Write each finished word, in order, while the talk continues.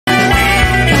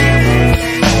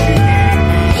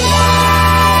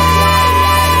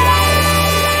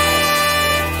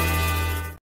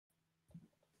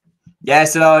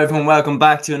Yes, hello everyone. Welcome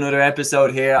back to another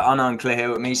episode here on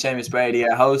Cluiche with me, Seamus Brady,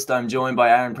 your host. I'm joined by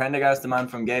Aaron Prendergast, the man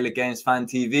from Gaelic Games Fan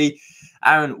TV.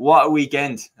 Aaron, what a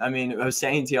weekend! I mean, I was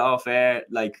saying to you off air,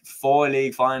 like 4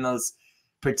 league finals,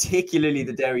 particularly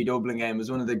the Derry Dublin game was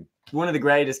one of the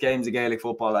greatest games of Gaelic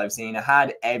football I've seen. It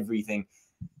had everything.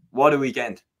 What a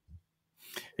weekend!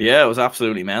 Yeah, it was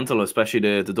absolutely mental,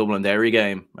 especially the Dublin and Derry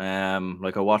game.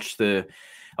 Like I watched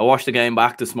the game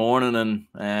back this morning,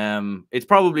 and it's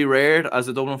probably rare as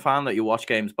a Dublin fan that you watch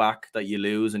games back that you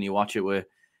lose and you watch it with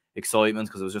excitement,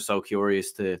 because I was just so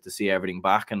curious to see everything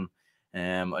back, and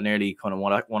I nearly kind of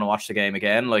want to watch the game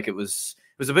again. Like it was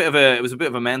a bit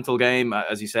of a mental game,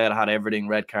 as you said. It had everything: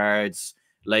 red cards,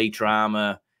 late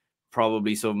drama,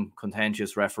 probably some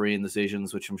contentious refereeing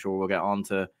decisions, which I'm sure we'll get on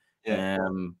to. Yeah.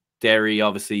 Derry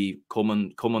obviously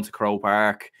coming to Croke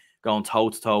Park, going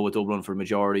toe to toe with Dublin for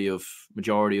majority of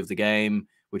the game,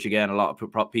 which again a lot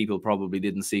of people probably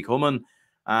didn't see coming.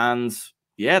 And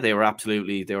yeah, they were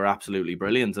absolutely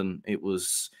brilliant, and it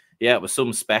was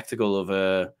some spectacle of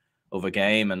a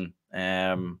game.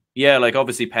 And yeah, like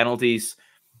obviously penalties.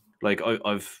 Like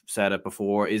I've said it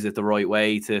before, is it the right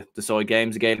way to decide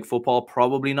games of Gaelic football?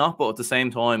 Probably not. But at the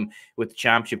same time, with the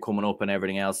championship coming up and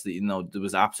everything else, there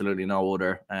was absolutely no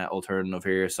other alternative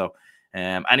here. So,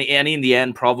 and in the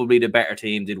end, probably the better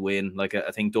team did win. Like I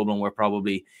think Dublin were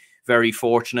probably very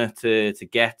fortunate to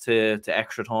get to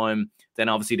extra time. Then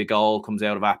obviously the goal comes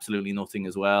out of absolutely nothing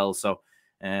as well. So,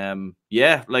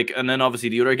 yeah, like, and then obviously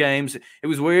the other games, it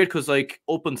was weird because like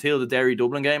up until the Derry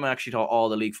Dublin game, I actually thought all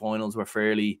the league finals were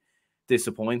fairly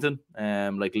disappointing.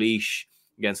 Like Leitrim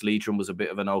against Leitrim was a bit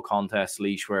of a no contest.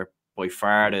 Leitrim were by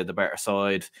far the better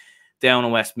side. Down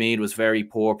in Westmeath was very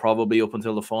poor, probably up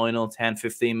until the final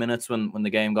 10-15 minutes when the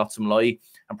game got some light,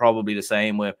 and probably the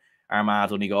same with Armagh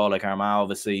Donegal. Like Armagh,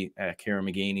 obviously, Kieran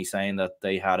McGeeney saying that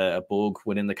they had a bug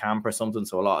within the camp or something,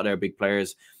 so a lot of their big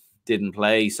players didn't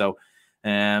play. So,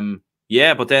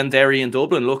 yeah, but then Derry and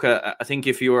Dublin. Look, I think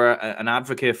if you were an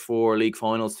advocate for league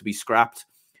finals to be scrapped,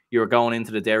 you're going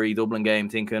into the Derry Dublin game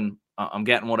thinking, I'm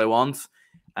getting what I want.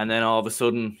 And then all of a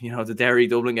sudden, the Derry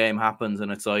Dublin game happens,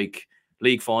 and it's like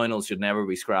league finals should never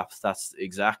be scrapped. That's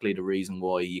exactly the reason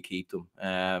why you keep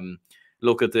them.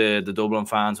 Look at the Dublin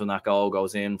fans when that goal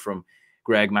goes in from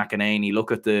Greg McEnany.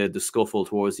 Look at the scuffle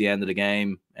towards the end of the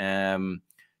game.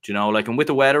 Like, and with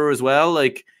the weather as well,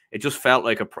 like it just felt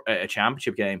like a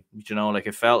championship game. Like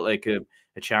it felt like a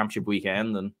championship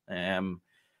weekend, and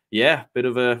yeah, bit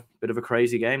of a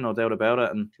crazy game, no doubt about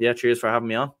it. And yeah, cheers for having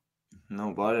me on.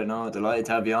 No bother, no, delighted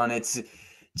to have you on. It's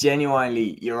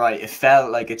genuinely, you're right. It felt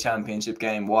like a championship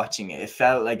game watching it. It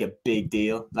felt like a big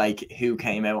deal, like who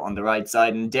came out on the right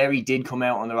side. And Derry did come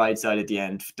out on the right side at the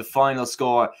end. The final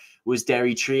score was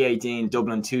Derry 318,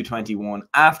 Dublin 221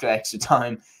 after extra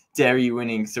time. Derry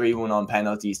winning 3-1 on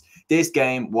penalties. This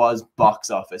game was box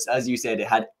office. As you said, it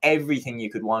had everything you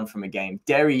could want from a game.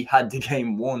 Derry had the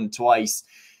game won twice.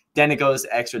 Then it goes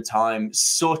to extra time.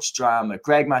 Such drama.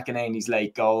 Greg McEnany's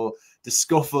late goal, the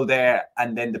scuffle there,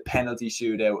 and then the penalty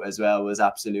shootout as well was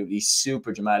absolutely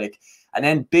super dramatic. And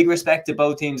then big respect to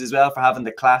both teams as well for having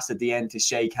the class at the end to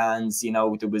shake hands.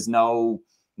 There was no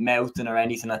mouthing or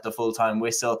anything at the full-time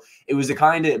whistle. It was the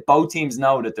kind of, both teams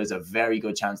know that there's a very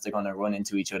good chance they're going to run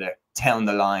into each other down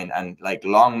the line. And like,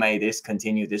 long may this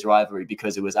continue, this rivalry,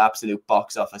 because it was absolute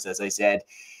box office, as I said.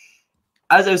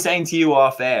 As I was saying to you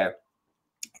off air,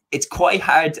 it's quite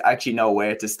hard to actually know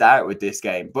where to start with this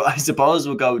game, but I suppose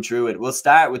we'll go through it. We'll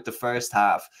start with the first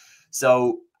half.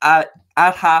 So at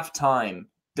half time,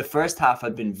 the first half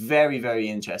had been very, very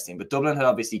interesting, but Dublin had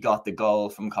obviously got the goal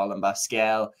from Colin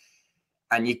Basquel.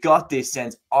 And you got this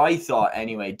sense, I thought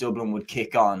anyway, Dublin would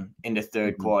kick on in the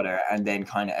third quarter and then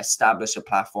kind of establish a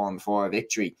platform for a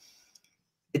victory.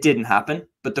 It didn't happen,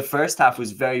 but the first half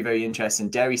was very, very interesting.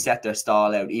 Derry set their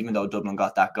stall out, even though Dublin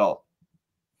got that goal.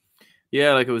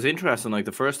 Yeah, like it was interesting. Like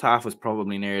the first half was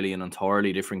probably nearly an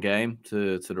entirely different game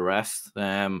to the rest.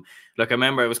 Like I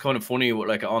remember it was kind of funny,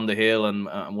 like on the hill, and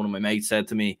one of my mates said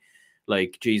to me,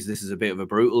 like, geez, this is a bit of a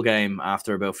brutal game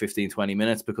after about 15-20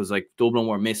 minutes, because like Dublin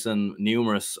were missing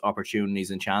numerous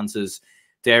opportunities and chances.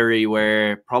 Derry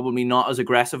were probably not as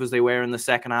aggressive as they were in the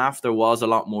second half. There was a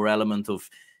lot more element of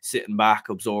sitting back,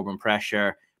 absorbing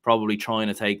pressure, probably trying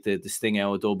to take the sting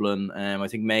out of Dublin. I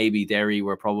think maybe Derry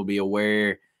were probably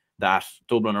aware that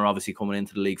Dublin are obviously coming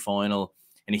into the league final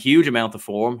in a huge amount of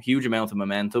form, huge amount of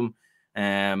momentum.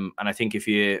 And I think if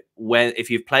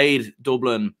you've played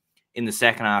Dublin in the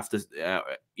second half,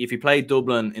 if you played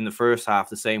Dublin in the first half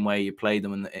the same way you played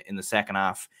them in the second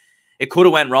half, it could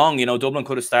have went wrong. Dublin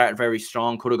could have started very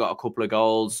strong, could have got a couple of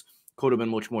goals, could have been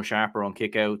much more sharper on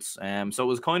kickouts. So it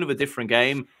was kind of a different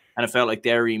game. And it felt like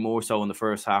Derry more so in the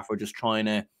first half were just trying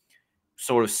to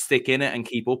sort of stick in it and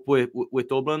keep up with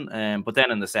Dublin. But then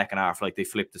in the second half, like they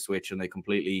flipped the switch and they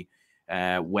completely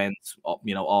went up,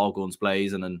 you know, all guns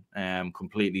blazing and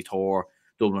completely tore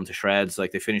Dublin to shreds.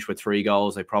 Like they finished with 3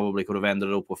 goals. They probably could have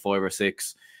ended up with 5 or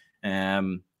 6.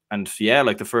 And yeah,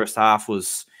 like the first half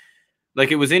was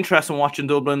like, it was interesting watching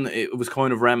Dublin. It was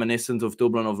kind of reminiscent of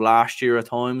Dublin of last year at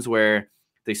times, where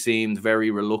they seemed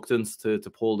very reluctant to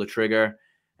pull the trigger.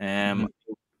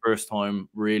 First time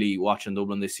really watching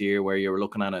Dublin this year where you were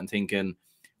looking at it and thinking,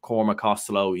 Cormac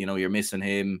Costello, you know, you're missing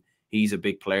him. He's a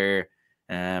big player.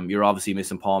 You're obviously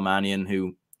missing Paul Mannion,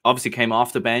 who obviously came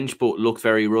off the bench but looked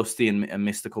very rusty and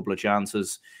missed a couple of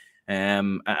chances.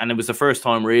 And it was the first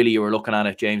time really you were looking at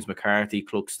it, James McCarthy,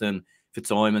 Cluxton,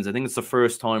 Fitzsimons. I think it's the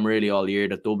first time really all year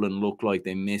that Dublin looked like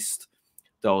they missed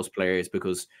those players,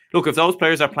 because look, if those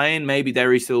players are playing, maybe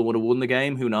Derry still would have won the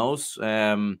game. Who knows?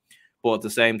 But at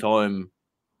the same time,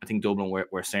 I think Dublin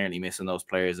were certainly missing those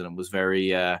players, and it was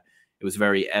very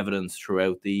evident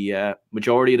throughout the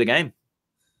majority of the game.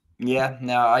 Yeah,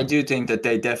 no, I do think that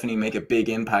they definitely make a big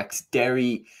impact.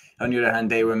 Derry, on the other hand,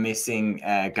 they were missing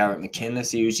Garrett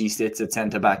McKinless, who usually sits at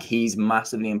centre-back. He's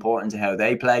massively important to how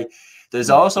they play. There's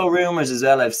also rumours as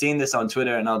well. I've seen this on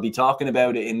Twitter, and I'll be talking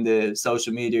about it in the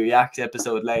Social Media React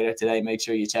episode later today. Make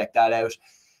sure you check that out,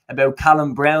 about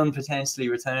Callum Brown potentially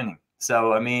returning.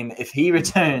 So, I mean, if he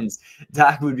returns,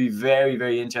 that would be very,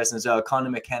 very interesting as well.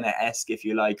 Conor McKenna-esque, if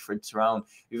you like, for Tyrone.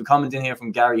 We have a comment in here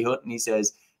from Gary Hutton. He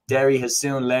says, Derry has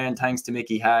soon learned, thanks to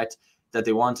Mickey Hart, that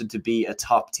they wanted to be a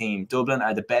top team. Dublin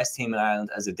are the best team in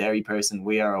Ireland. As a Derry person,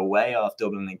 we are away off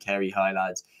Dublin and Kerry high,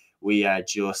 lads. We are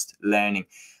just learning.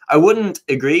 I wouldn't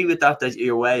agree with that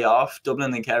you're way off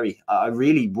Dublin and Kerry. I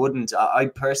really wouldn't. I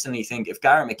personally think if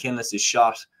Garrett McKinless'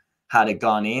 shot had it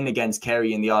gone in against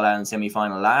Kerry in the All-Ireland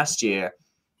semi-final last year,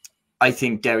 I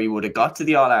think Derry would have got to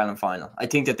the All-Ireland final. I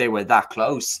think that they were that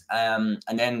close. And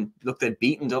then, look, they'd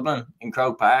beaten Dublin in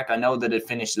Croke Park. I know that it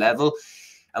finished level,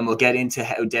 and we'll get into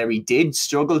how Derry did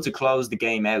struggle to close the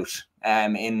game out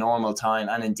in normal time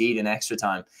and indeed in extra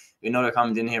time. Another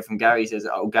comment in here from Gary says,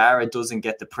 O'Gara doesn't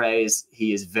get the praise.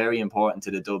 He is very important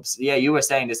to the Dubs. Yeah, you were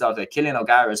saying this, that Killian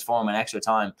O'Gara's form in extra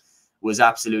time was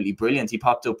absolutely brilliant. He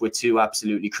popped up with 2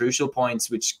 absolutely crucial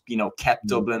points, which, you know, kept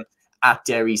Dublin at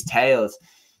Derry's tails.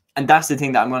 And that's the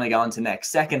thing that I'm going to go on to next.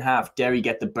 Second half, Derry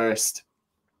get the burst.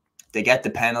 They get the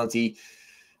penalty.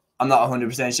 I'm not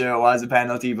 100% sure it was a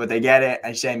penalty, but they get it,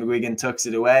 and Shane McGuigan tucks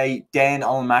it away. Then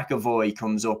Owen McAvoy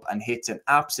comes up and hits an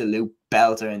absolute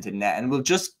belter into net. And we'll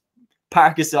just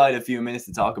park aside a few minutes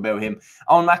to talk about him.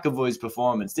 Owen McAvoy's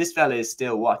performance. This fella is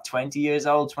still, what, 20 years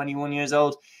old, 21 years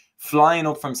old? Flying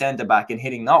up from centre-back and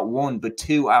hitting not 1, but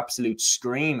 2 absolute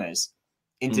screamers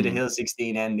into the Hill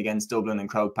 16 end against Dublin and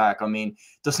Croke Park. I mean,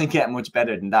 doesn't get much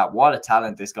better than that. What a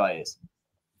talent this guy is.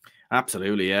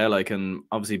 Absolutely, yeah. Like, and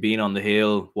obviously being on the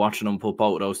hill, watching him put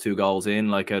both those 2 goals in,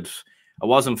 like I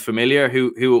wasn't familiar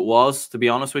who it was, to be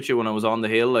honest with you, when I was on the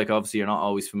hill. Like, obviously you're not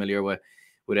always familiar with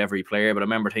every player, but I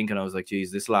remember thinking, I was like,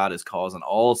 geez, this lad is causing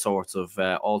all sorts of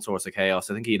chaos.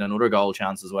 I think he had another goal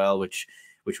chance as well, which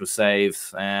was saved.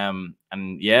 And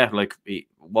yeah, like,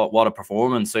 what a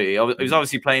performance. So he was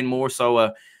obviously playing more so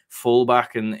a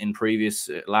fullback in previous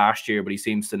last year, but he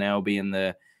seems to now be in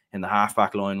the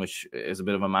halfback line, which is a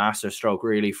bit of a master stroke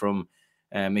really from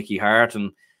Mickey Hart.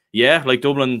 And yeah, like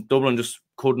Dublin just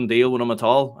couldn't deal with him at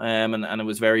all. And it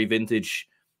was very vintage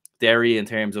Derry in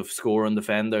terms of scoring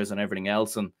defenders and everything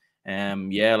else.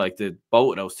 And yeah, like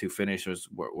both of those 2 finishers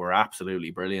were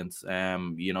absolutely brilliant.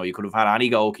 You know, you could have had any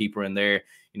goalkeeper in there.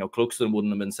 You know, Cluxton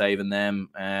wouldn't have been saving them.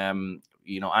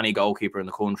 You know, any goalkeeper in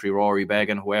the country, Rory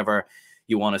Beggan, whoever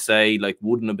you want to say, like,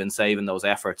 wouldn't have been saving those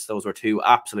efforts. Those were 2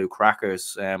 absolute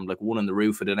crackers. Like, one in the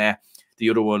roof of the net,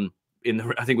 the other one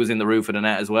I think was in the roof of the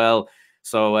net as well.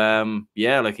 So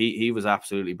yeah, like he was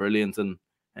absolutely brilliant.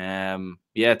 And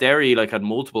yeah, Derry like had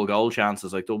multiple goal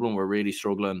chances. Like, Dublin were really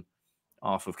struggling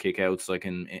off of kickouts, like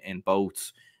in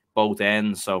both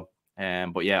ends. So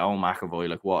but yeah, Owen McAvoy,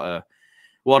 like,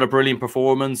 what a brilliant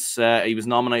performance. He was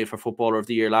nominated for Footballer of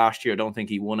the Year last year. I don't think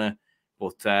he won it,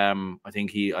 but I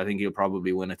think he'll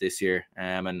probably win it this year.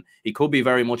 And he could be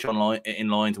very much in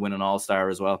line to win an All-Star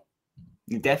as well.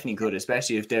 He definitely could,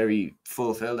 especially if Derry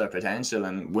fulfill their potential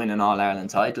and win an All-Ireland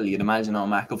title. You'd imagine Owen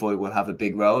McAvoy will have a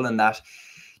big role in that.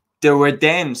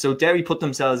 So Derry put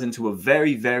themselves into a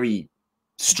very, very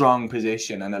strong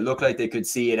position, and it looked like they could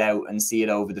see it out and see it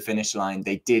over the finish line.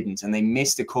 They didn't, and they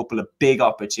missed a couple of big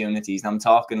opportunities. And I'm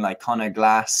talking like Conor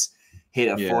Glass hit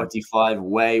a 45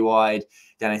 way wide.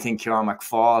 Then I think Kieran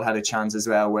McFall had a chance as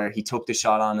well where he took the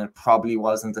shot on, and it probably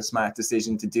wasn't a smart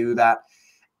decision to do that.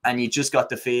 and you just got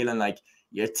the feeling like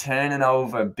you're turning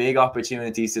over big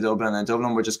opportunities to Dublin, and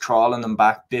Dublin were just crawling them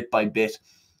back bit by bit.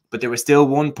 But they were still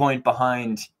 1 point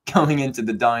behind going into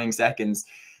the dying seconds.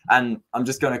 And I'm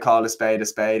just going to call a spade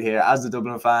here. As a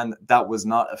Dublin fan, that was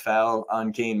not a foul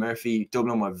on Cian Murphy.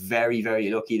 Dublin were very, very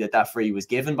lucky that that free was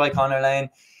given by Conor Lane.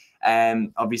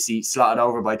 Obviously slotted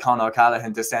over by Conor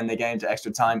O'Callaghan to send the game to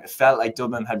extra time. It felt like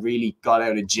Dublin had really got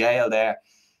out of jail there.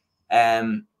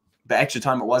 But extra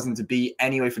time it wasn't to be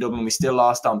anyway for Dublin. We still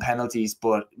lost on penalties,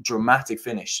 but dramatic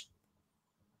finish.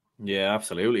 Yeah,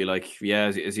 absolutely. Like, yeah,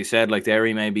 as you said, like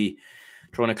Derry maybe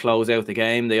trying to close out the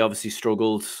game. They obviously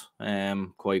struggled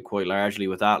quite largely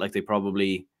with that. Like they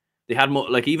had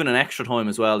like even an extra time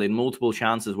as well. They had multiple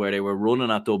chances where they were running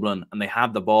at Dublin and they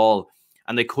had the ball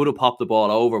and they could have popped the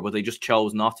ball over, but they just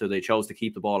chose not to. They chose to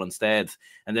keep the ball instead.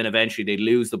 And then eventually they'd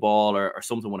lose the ball or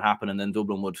something would happen, and then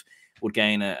Dublin would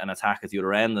gain an attack at the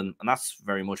other end. And that's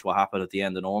very much what happened at the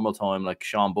end of normal time. Like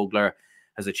Sean Bugler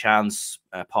has a chance,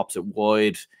 pops it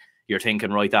wide. You're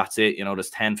thinking, right, that's it. You know,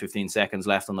 there's 10, 15 seconds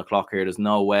left on the clock here. There's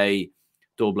no way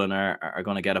Dublin are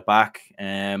going to get it back.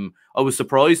 I was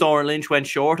surprised Oran Lynch went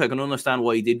short. I can understand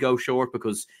why he did go short,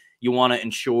 because you want to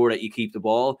ensure that you keep the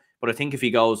ball. But I think if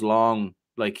he goes long,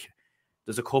 like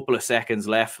there's a couple of seconds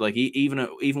left. Like even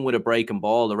with a breaking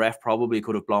ball, the ref probably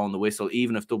could have blown the whistle,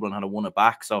 even if Dublin had won it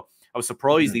back. So I was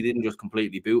surprised he didn't just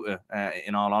completely boot it,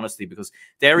 in all honesty, because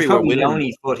Derry were winning. The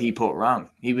only foot he put wrong.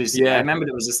 He was. Yeah. I remember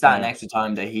there was a stat in extra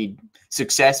time that he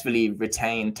successfully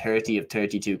retained 30 of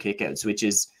 32 kickouts, which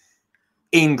is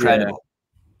incredible.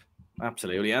 Yeah.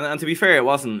 Absolutely, and to be fair, it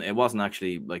wasn't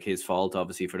actually like his fault,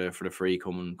 obviously, for the free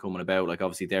coming about. Like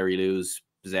obviously Derry lose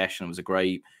possession. It was a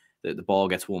great. The ball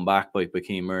gets won back by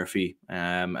Cian Murphy,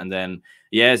 and then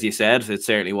as you said, it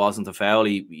certainly wasn't a foul.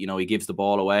 He gives the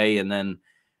ball away and then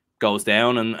goes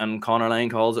down, and Conor Lane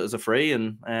calls it as a free,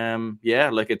 and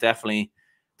like it definitely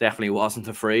wasn't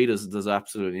a free. There's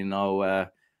absolutely no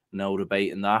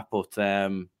debate in that. But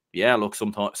look,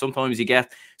 sometimes you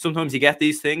get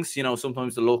these things. You know,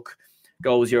 sometimes the luck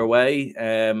goes your way,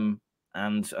 and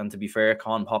to be fair,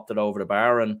 Con popped it over the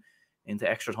bar, and into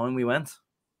extra time we went.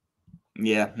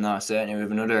 Yeah, no, certainly. We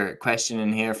have another question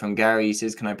in here from Gary. He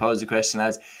says, can I pose a question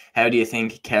as, how do you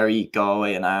think Kerry,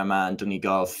 Galway and Armagh and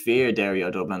Donegal fear Derry or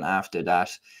Dublin after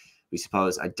that? We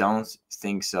suppose. I don't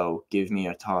think so. Give me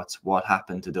your thoughts. What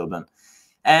happened to Dublin?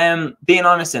 Being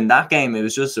honest, in that game, it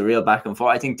was just a real back and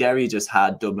forth. I think Derry just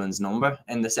had Dublin's number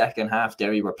in the second half.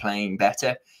 Derry were playing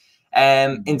better.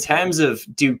 In terms of,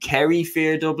 do Kerry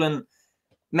fear Dublin?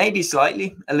 Maybe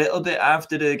slightly, a little bit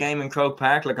after the game in Croke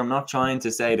Park. Like, I'm not trying to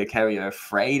say that Kerry are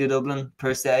afraid of Dublin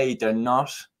per se. They're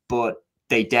not, but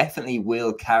they definitely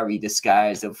will carry the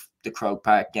scars of the Croke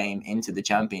Park game into the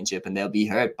championship, and they'll be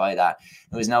hurt by that.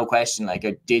 There was no question. Like,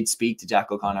 I did speak to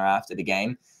Jack O'Connor after the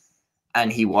game, and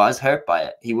he was hurt by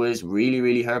it. He was really,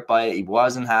 really hurt by it. He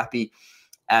wasn't happy.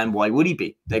 And why would he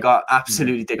be? They got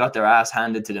their ass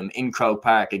handed to them in Croke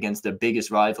Park against their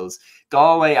biggest rivals.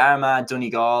 Galway, Armagh,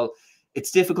 Donegal.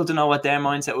 It's difficult to know what their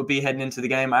mindset would be heading into the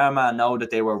game. Armagh know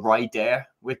that they were right there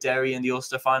with Derry in the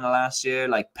Ulster final last year.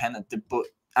 But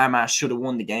Armagh should have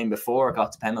won the game before it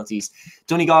got to penalties.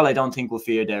 Donegal, I don't think will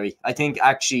fear Derry. I think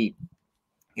actually,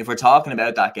 if we're talking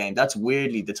about that game, that's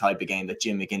weirdly the type of game that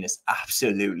Jim McGuinness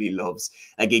absolutely loves.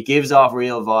 Like, it gives off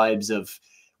real vibes of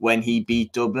when he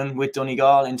beat Dublin with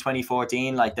Donegal in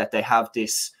 2014, like that they have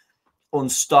this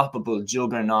unstoppable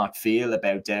juggernaut feel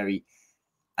about Derry.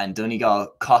 And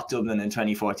Donegal caught Dublin in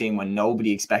 2014 when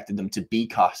nobody expected them to be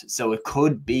caught. So it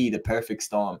could be the perfect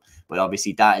storm. But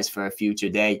obviously that is for a future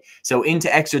day. So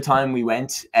into extra time we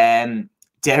went.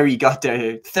 Derry got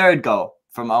their third goal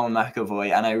from Owen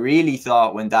McAvoy. And I really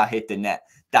thought when that hit the net,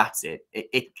 that's it.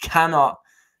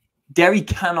 Derry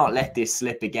cannot let this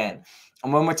slip again.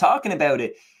 And when we're talking about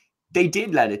it, they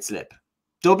did let it slip.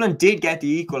 Dublin did get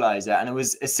the equaliser, and it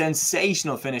was a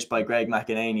sensational finish by Greg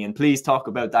McEnany. And please talk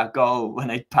about that goal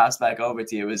when I pass back over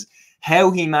to you. It was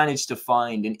how he managed to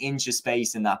find an inch of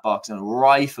space in that box and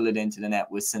rifle it into the net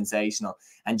was sensational.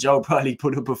 And Joe probably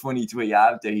put up a funny tweet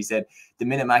after. He said the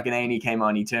minute McEnany came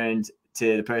on, he turned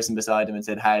to the person beside him and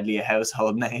said, hardly a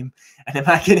household name. And then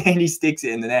McEnany sticks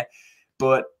it in the net.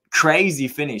 But crazy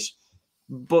finish.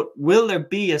 But will there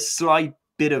be a slight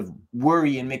bit of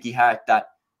worry in Mickey Hart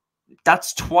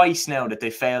that's twice now that they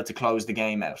failed to close the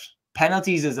game out?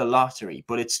 Penalties is a lottery,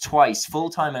 but it's twice, full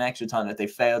time and extra time, that they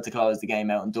failed to close the game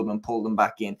out and Dublin pulled them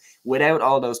back in without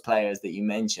all those players that you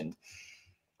mentioned.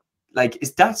 Like,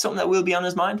 is that something that will be on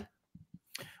his mind?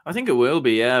 I think it will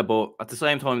be, yeah. But at the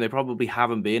same time, they probably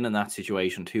haven't been in that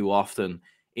situation too often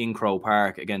in Croke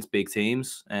Park against big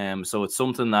teams. So it's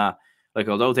something that like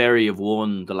although Derry have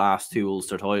won the last 2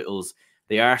 Ulster titles,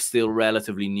 they are still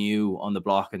relatively new on the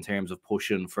block in terms of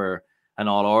pushing for an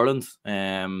All-Ireland.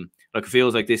 Like it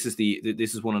feels like this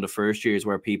is one of the first years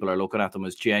where people are looking at them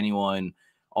as genuine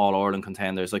All-Ireland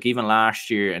contenders. Like even last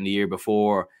year and the year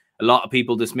before, a lot of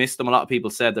people dismissed them. A lot of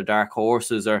people said they're dark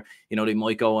horses, or they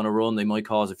might go on a run, they might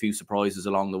cause a few surprises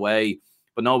along the way,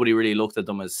 but nobody really looked at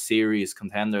them as serious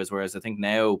contenders. Whereas I think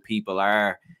now people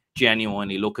are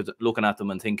genuinely looking at them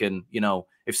and thinking,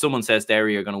 if someone says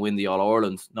Derry are going to win the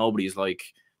All-Ireland, nobody's like,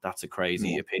 that's a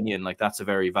crazy opinion. Like that's a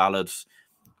very valid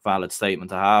statement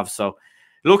to have. So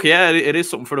look, yeah, it is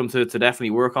something for them to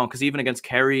definitely work on, because even against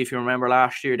Kerry, if you remember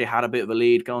last year, they had a bit of a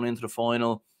lead going into the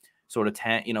final, sort of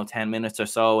 10 minutes or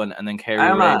so, and then Kerry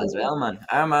Armagh as well, man.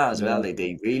 Armagh as well.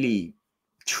 They really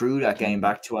threw that game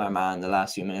back to Armagh in the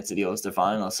last few minutes of the Ulster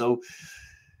final. So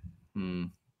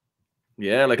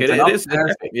yeah, like it is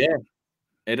perfect. Yeah,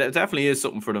 it definitely is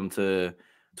something for them to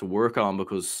work on,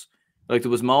 because like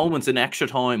there was moments in extra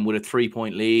time with a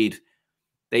 3-point lead,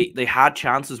 they had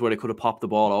chances where they could have popped the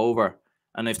ball over.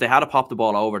 And if they had popped the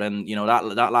ball over, then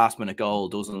that last minute goal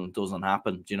doesn't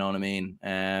happen. Do you know what I mean?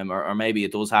 Or maybe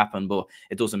it does happen, but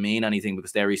it doesn't mean anything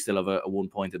because Derry still have a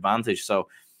 1-point advantage. So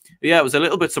yeah, it was a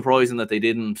little bit surprising that they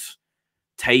didn't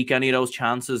take any of those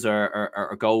chances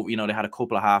or go. They had a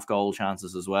couple of half goal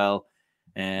chances as well.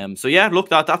 So yeah, look,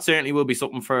 that certainly will be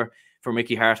something for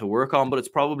Mickey Harte to work on, but it's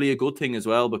probably a good thing as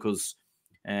well, because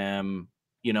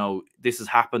this has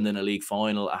happened in a league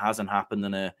final. It hasn't happened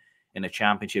in a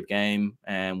championship game,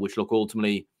 which look,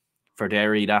 ultimately for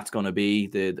Derry, that's going to be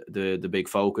the big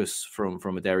focus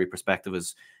from a Derry perspective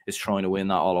is trying to win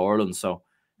that All-Ireland. So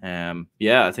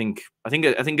yeah, I think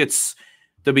it's,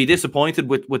 they'll be disappointed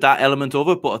with that element of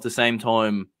it, but at the same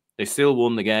time they still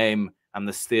won the game, and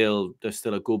there's still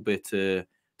a good bit to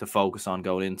focus on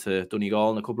going into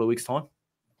Donegal in a couple of weeks' time.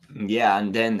 Yeah,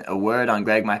 and then a word on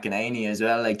Greg McEnany as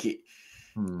well. Like,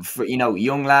 for,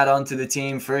 young lad onto the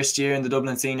team, first year in the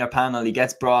Dublin senior panel, he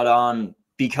gets brought on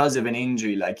because of an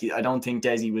injury. Like, I don't think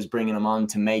Desi was bringing him on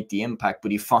to make the impact,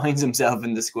 but he finds himself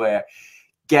in the square,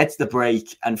 gets the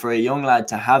break, and for a young lad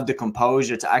to have the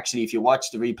composure to actually, if you watch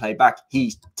the replay back,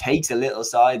 he takes a little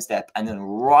sidestep and then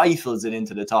rifles it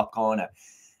into the top corner.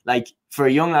 Like, for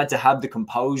a young lad to have the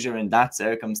composure in that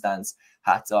circumstance,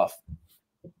 hats off.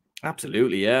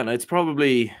 Absolutely, yeah. And it's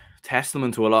probably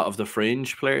testament to a lot of the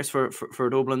fringe players for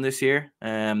Dublin this year,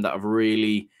 that have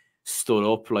really stood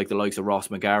up, like the likes of Ross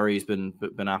McGarry's been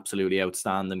absolutely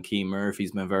outstanding. Keane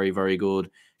Murphy's been very, very good.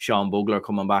 Sean Bugler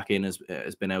coming back in has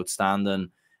been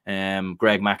outstanding.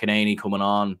 Greg McEnany coming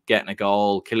on, getting a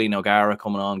goal. Killian O'Gara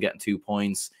coming on, getting 2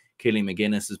 points. Killian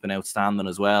McGuinness has been outstanding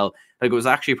as well. Like, it was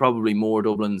actually probably more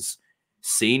Dublin's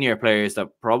senior players that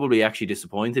probably actually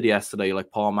disappointed yesterday,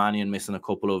 like Paul Mannion missing a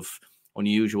couple of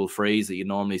unusual frees that you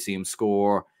normally see him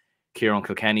score. Kieran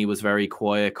Kilkenny was very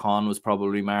quiet. Con was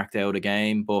probably marked out a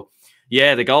game. But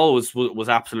yeah, the goal was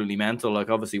absolutely mental. Like,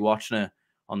 obviously watching it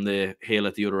on the hill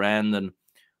at the other end, and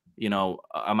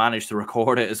I managed to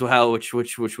record it as well, which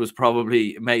was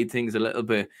probably made things a little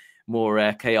bit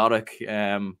more chaotic.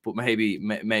 But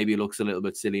maybe looks a little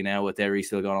bit silly now with Derry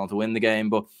still going on to win the game.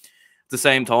 But at the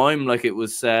same time, like, it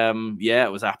was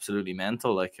it was absolutely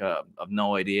mental. Like, I've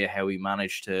no idea how he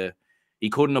managed to. He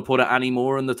couldn't have put it any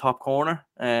more in the top corner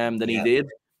than he did.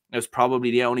 It was probably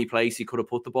the only place he could have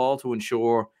put the ball to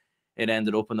ensure it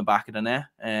ended up in the back of the net.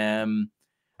 And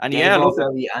yeah, look,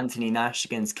 very Anthony Nash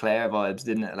against Clare vibes,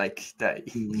 didn't it? Like, that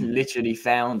he literally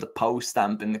found the post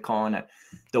stamp in the corner,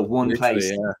 the one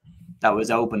place that was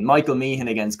open. Michael Meehan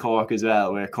against Cork as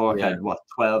well, where Cork had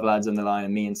 12 lads on the line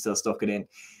and Meehan still stuck it in.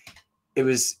 It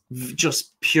was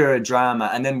just pure drama.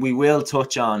 And then we will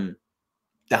touch on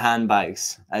the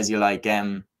handbags, as you like.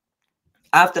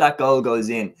 After that goal goes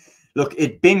in, look,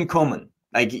 it's been coming.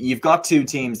 Like, you've got two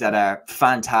teams that are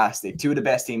fantastic, two of the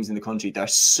best teams in the country. They're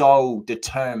so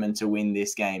determined to win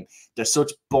this game. They're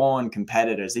such born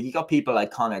competitors. Like, you got people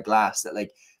like Conor Glass that,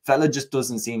 like, fella just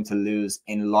doesn't seem to lose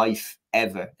in life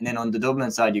ever. And then on the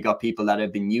Dublin side, you got people that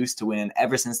have been used to winning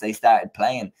ever since they started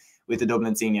playing with the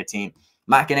Dublin senior team.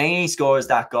 McEnany scores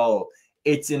that goal.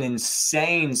 It's an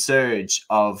insane surge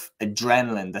of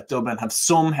adrenaline that Dublin have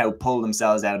somehow pulled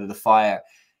themselves out of the fire.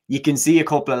 You can see a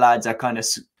couple of lads are kind of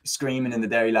screaming in the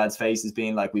Derry lads' faces,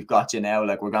 being like, we've got you now,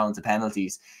 like, we're going to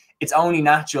penalties. It's only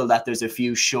natural that there's a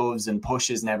few shoves and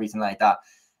pushes and everything like that.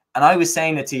 And I was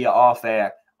saying it to you off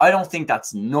air, I don't think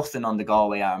that's nothing on the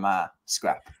Galway Armagh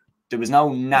scrap. There was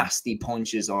no nasty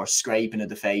punches or scraping of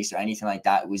the face or anything like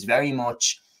that. It was very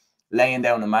much laying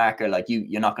down a marker, like,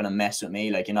 you're not going to mess with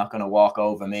me, like, you're not going to walk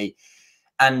over me.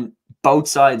 and both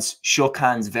sides shook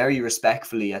hands very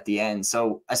respectfully at the end.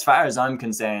 So as far as I'm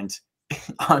concerned,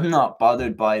 I'm not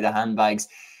bothered by the handbags.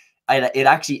 It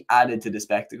actually added to the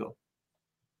spectacle.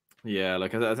 Yeah,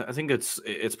 like I think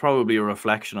it's probably a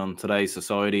reflection on today's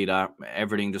society that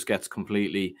everything just gets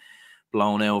completely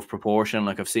blown out of proportion.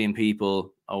 Like I've seen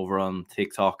people over on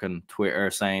TikTok and Twitter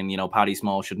saying, you know, Paddy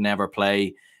Small should never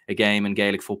play a game in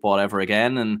Gaelic football ever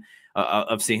again. And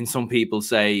I've seen some people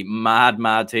say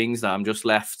mad things that I'm just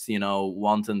left, you know,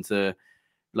 wanting to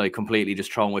like completely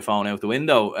just throw my phone out the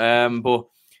window. But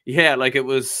yeah, like it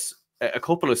was a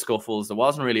couple of scuffles. There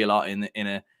wasn't really a lot in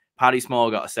it. Paddy Small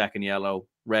got a second yellow,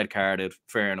 red carded.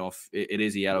 Fair enough. It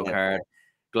is a yellow card.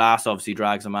 Glass obviously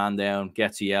drags a man down,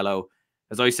 gets a yellow.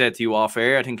 As I said to you off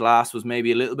air, I think Glass was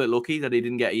maybe a little bit lucky that he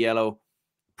didn't get a yellow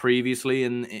previously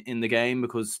in the game,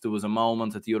 because there was a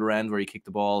moment at the other end where he kicked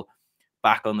the ball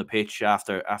back on the pitch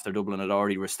after Dublin had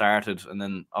already restarted, and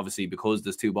then obviously because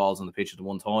there's two balls on the pitch at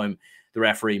one time, the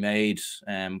referee made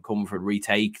Comerford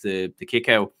retake the kick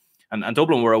out, and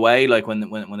Dublin were away like when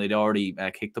they'd already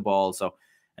kicked the ball. So,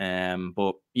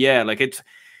 but yeah, like it's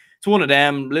one of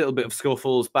them little bit of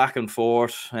scuffles back and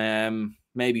forth.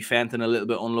 Maybe Fenton a little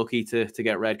bit unlucky to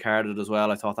get red carded as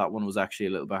well. I thought that one was actually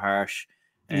a little bit harsh.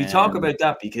 You talk about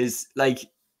that because, like,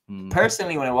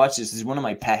 personally, when I watch this is one of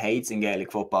my pet hates in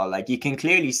Gaelic football. Like, you can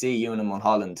clearly see Ewan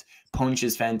Mulholland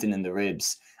punches Fenton in the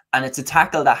ribs, and it's a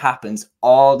tackle that happens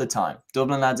all the time.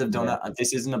 Dublin lads have done it, and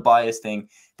this isn't a bias thing,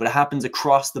 but it happens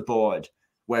across the board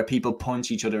where people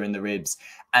punch each other in the ribs,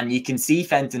 and you can see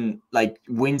Fenton like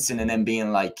wincing and then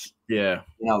being like, you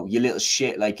know, you little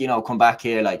shit, like, you know, come back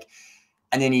here, like,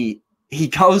 and then he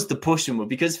goes to push him, but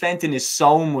because Fenton is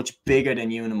so much bigger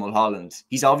than Ewan Mulholland,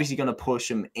 he's obviously going to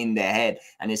push him in the head,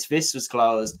 and his fist was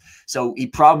closed. So he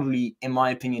probably, in my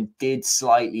opinion, did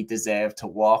slightly deserve to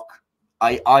walk.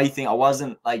 I think I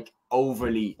wasn't like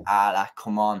overly,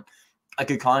 come on. I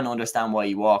could kind of understand why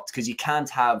he walked, because you can't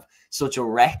have such a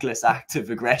reckless act of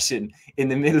aggression in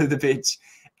the middle of the pitch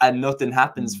and nothing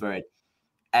happens for it.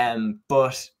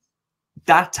 But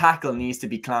that tackle needs to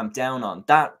be clamped down on,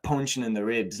 that punching in the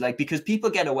ribs, like, because people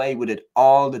get away with it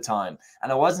all the time.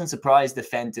 And I wasn't surprised that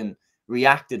Fenton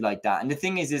reacted like that. And the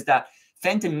thing is that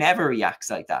Fenton never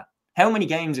reacts like that. How many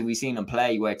games have we seen him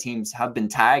play where teams have been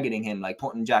targeting him, like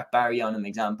putting Jack Barry on an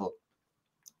example?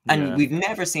 And we've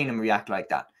never seen him react like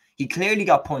that. He clearly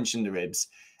got punched in the ribs,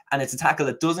 and it's a tackle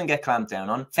that doesn't get clamped down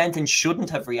on. Fenton shouldn't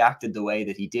have reacted the way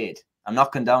that he did. I'm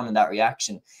not condoning that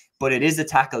reaction, but it is a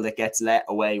tackle that gets let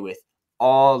away with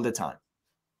all the time.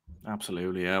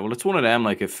 Absolutely, yeah. Well, it's one of them,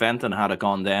 like, if Fenton had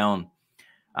gone down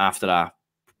after that,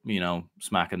 you know,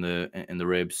 smacking in the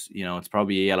ribs, you know, it's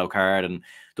probably a yellow card and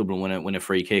Dublin win a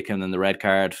free kick, and then the red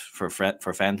card for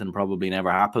Fenton probably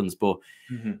never happens. But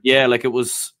yeah, like it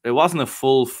wasn't a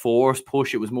full force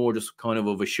push, it was more just kind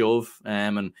of a shove,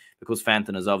 and because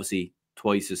Fenton is obviously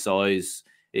twice his size,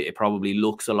 it probably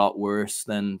looks a lot worse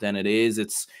than it is.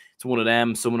 It's one of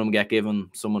them. Some of them get given,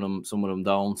 some of them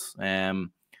don't.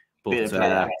 But bit of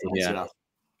play acting, yeah,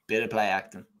 bit of play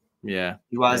acting. Yeah,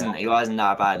 he wasn't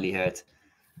that badly hurt.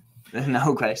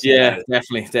 No question. Yeah,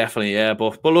 definitely. Yeah,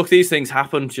 but look, these things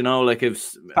happen. You know, like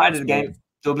if part of the game,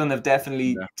 Dublin have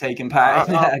definitely taken part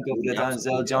a couple of times.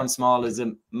 So John Small is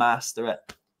a master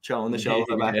at throwing the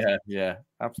shoulder back. Yeah,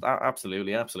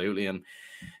 absolutely, and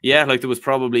yeah, like there was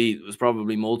probably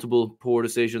multiple poor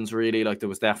decisions. Really, like there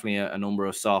was definitely a number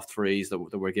of soft frees that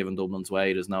were given Dublin's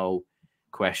way. There's no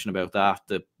question about that.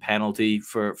 The penalty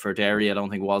for Derry, I don't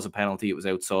think was a penalty. It was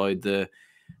outside the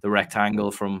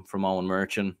rectangle from Owen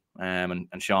Merchant and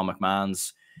Sean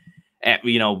McMahon's.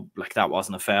 You know, like that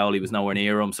wasn't a foul. He was nowhere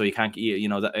near him, so you can't. You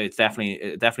know, that it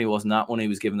definitely wasn't that one he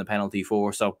was given the penalty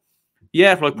for. So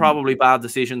yeah, like probably bad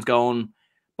decisions going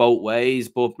both ways.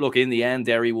 But look, in the end,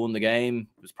 Derry won the game.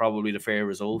 It was probably the fair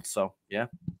result. So yeah.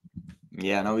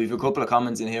 Yeah, no, we have a couple of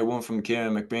comments in here. One from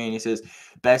Kieran McBreen. He says,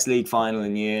 best league final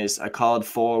in years. I called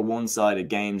 4 one-sided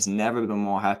games. Never been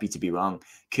more happy to be wrong.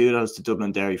 Kudos to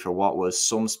Dublin Derry for what was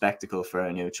some spectacle for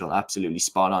a neutral. Absolutely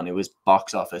spot on. It was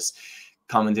box office.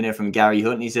 Comment in here from Gary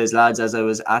Hutton. He says, lads, as I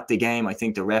was at the game, I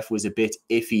think the ref was a bit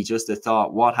iffy. Just a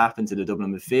thought, what happened to the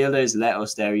Dublin midfielders? Let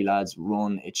us Derry lads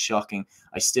run. It's shocking.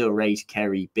 I still rate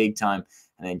Kerry big time.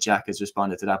 And then Jack has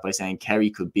responded to that by saying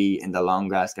Kerry could be in the long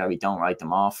grass. Gary, don't write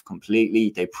them off completely.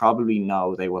 They probably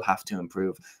know they will have to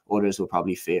improve. Others will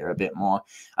probably fear a bit more.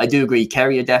 I do agree.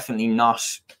 Kerry are definitely not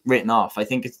written off. I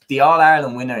think it's the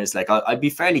All-Ireland winners. Like, I'd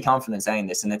be fairly confident saying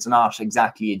this, and it's not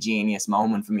exactly a genius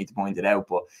moment for me to point it out,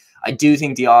 but I do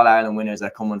think the All-Ireland winners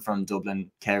are coming from Dublin,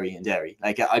 Kerry and Derry.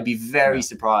 Like, I'd be very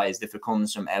surprised if it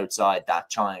comes from outside that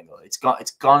triangle. It's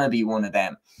going to be one of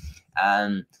them.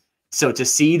 So to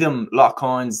see them lock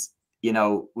horns, you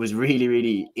know, was really,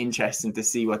 really interesting to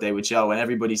see what they would show. And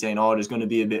everybody saying, oh, there's going to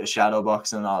be a bit of shadow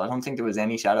boxing and all. I don't think there was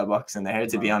any shadow boxing there,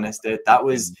 to be honest. That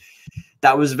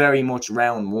was very much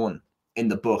round one in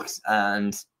the books,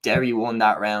 and Derry won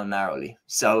that round narrowly.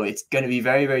 So it's going to be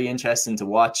very, very interesting to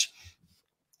watch.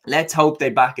 Let's hope they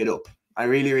back it up. I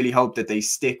really, really hope that they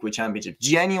stick with championship.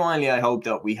 Genuinely, I hope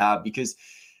that we have, because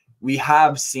we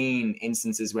have seen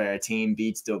instances where a team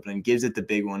beats Dublin, gives it the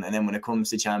big one, and then when it comes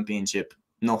to championship,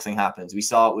 nothing happens. We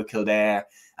saw it with Kildare,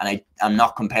 and I'm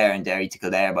not comparing Derry to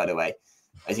Kildare, by the way.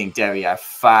 I think Derry are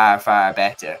far, far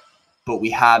better, but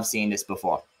we have seen this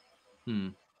before.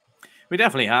 We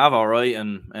definitely have, all right,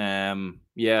 and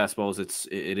yeah, I suppose it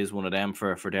is one of them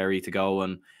for Derry to go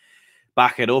and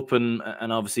back it up and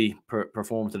obviously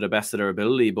perform to the best of their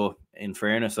ability. But in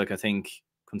fairness, like, I think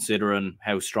considering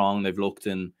how strong they've looked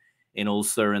in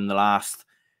Ulster in the last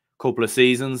couple of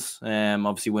seasons,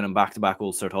 obviously winning back-to-back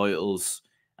Ulster titles,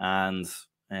 and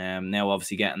now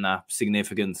obviously getting that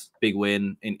significant big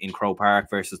win in Croke Park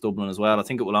versus Dublin as well, I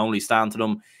think it will only stand to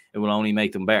them. It will only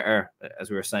make them better, as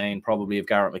we were saying, probably if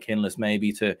Garrett McKinless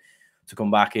maybe to come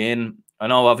back in. I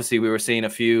know obviously we were seeing a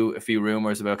few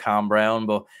rumours about Cam Brown,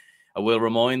 but I will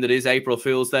remind it is April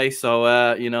Fool's Day,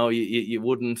 so you know, you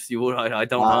would. I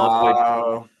don't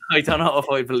know. I don't know if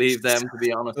I believe them, to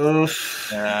be honest.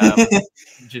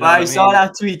 You know, I saw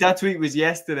that tweet. That tweet was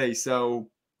yesterday, so.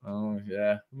 Oh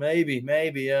yeah, maybe.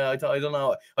 Yeah, I don't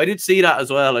know. I did see that as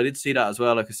well. Like, I've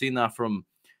seen that from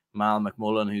Mal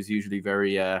McMullen, who's usually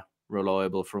very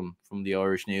reliable from the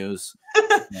Irish news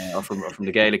or from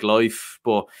the Gaelic Life,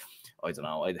 but I don't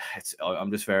know.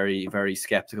 I'm just very, very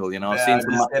skeptical. You know, I've seen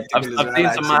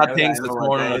some mad things this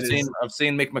morning. I've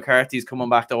seen Mick McCarthy's coming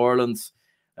back to Ireland.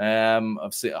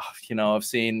 I've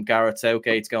seen Gareth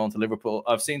Southgate's going to Liverpool.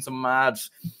 I've seen some mad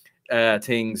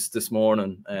things this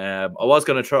morning. I was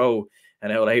going to throw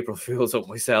an old April Fool's up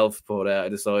myself, but I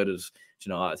decided, you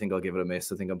know, I think I'll give it a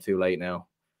miss. I think I'm too late now.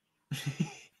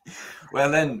 Well,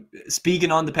 then,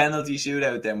 speaking on the penalty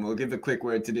shootout, then we'll give a quick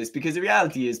word to this, because the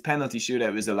reality is penalty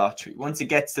shootout is a lottery. Once it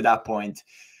gets to that point,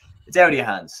 it's out of your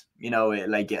hands, you know,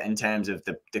 like in terms of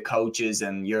the coaches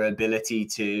and your ability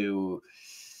to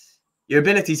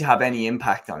have any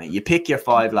impact on it. You pick your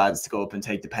 5 lads to go up and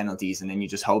take the penalties, and then you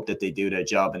just hope that they do their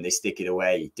job and they stick it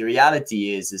away. The reality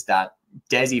is that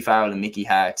Desi Farrell and Mickey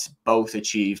Hart both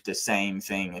achieved the same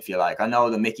thing, if you like. I know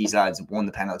the Mickey's lads won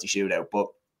the penalty shootout, but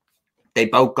they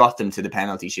both got them to the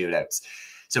penalty shootouts.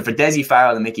 So for Desi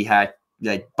Farrell and Mickey Hart,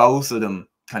 like, both of them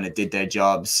kind of did their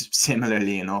jobs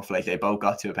similarly enough. Like, they both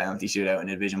got to a penalty shootout in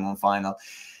a Division 1 final.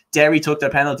 Derry took their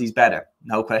penalties better,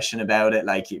 no question about it.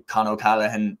 Like, Con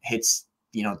O'Callaghan hits,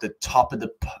 you know, the top of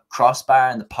the crossbar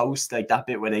and the post, like that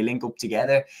bit where they link up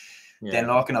together. Yeah. Then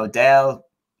Larkin O'Dell,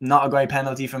 not a great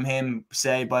penalty from him,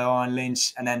 saved by Owen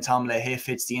Lynch. And then Tom Lahiff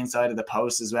hits the inside of the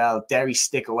post as well. Derry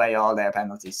stick away all their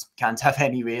penalties. Can't have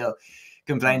any real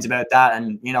complaints about that.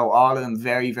 And, you know, all of them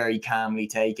very, very calmly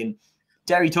taken.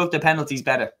 Derry took the penalties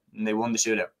better and they won the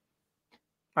shootout.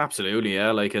 Absolutely,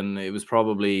 yeah. Like, and it's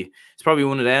probably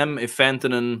one of them. If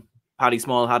Fenton and Paddy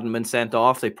Small hadn't been sent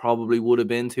off, they probably would have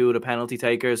been 2 of the penalty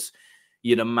takers,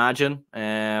 you'd imagine.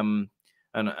 And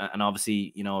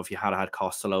obviously, you know, if you had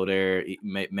Costello there,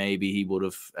 maybe he would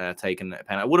have taken a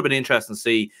penalty. It would have been interesting to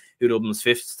see who Dublin's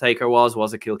 5th taker was.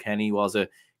 Was it Kilkenny? Was it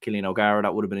Killian O'Gara?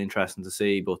 That would have been interesting to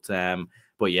see. But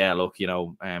yeah, look, you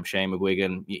know, Shane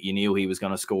McGuigan, you knew he was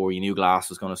going to score. You knew Glass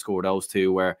was going to score. Those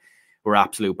 2 were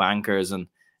absolute bankers.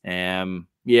 And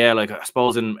yeah, like, I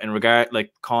suppose in regard,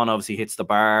 like, Con obviously hits the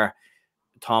bar,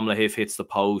 Tom Lahiff hits the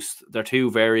post. They're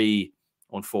 2 very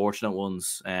unfortunate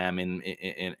ones,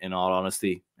 in all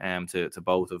honesty, to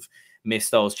both have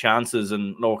missed those chances,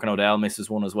 and Lorcan O'Dell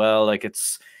misses one as well. Like,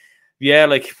 it's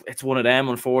one of them,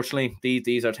 unfortunately.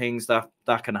 These are things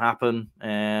that can happen.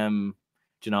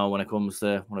 You know, when it comes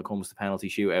to penalty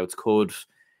shootouts, could,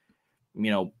 you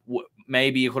know,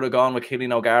 maybe you could have gone with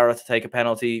Killian O'Gara to take a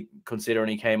penalty, considering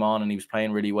he came on and he was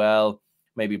playing really well.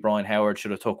 Maybe Brian Howard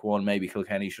should have took one. Maybe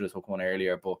Kilkenny should have took one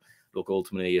earlier. But look,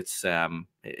 ultimately,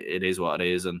 it is what it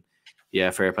is. And yeah,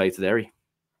 fair play to Derry.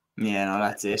 Yeah, no,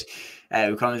 that's it.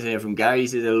 We commented here from Gary. He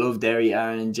says, I love Derry,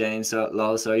 Aaron and James. So,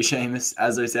 lol, sorry, Seamus.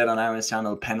 As I said on Aaron's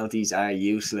channel, penalties are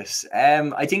useless.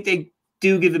 I think they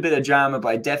do give a bit of drama, but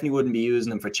I definitely wouldn't be using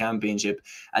them for championship.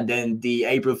 And then the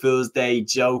April Fool's Day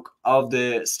joke of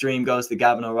the stream goes to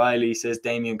Gavin O'Reilly. He says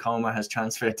Damien Comer has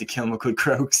transferred to Kilmacud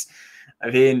Crokes.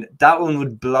 I mean, that one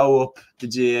would blow up the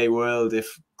GA world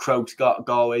if Crokes got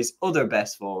Galway's other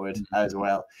best forward as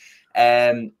well.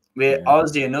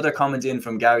 Obviously, another comment in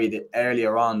from Gary that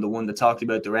earlier on, the one that talked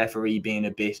about the referee being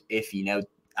a bit iffy. Now,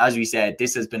 as we said,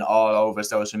 this has been all over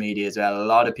social media as well. A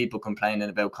lot of people complaining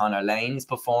about Conor Lane's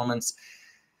performance.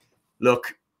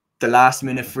 Look, the last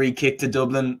minute free kick to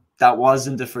Dublin, that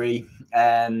wasn't a free.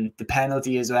 The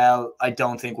penalty as well, I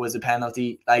don't think was a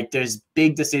penalty. Like, there's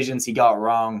big decisions he got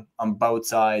wrong on both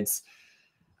sides.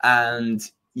 And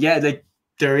yeah, like,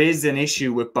 there is an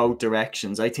issue with both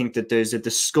directions. I think that there's a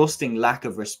disgusting lack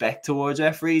of respect towards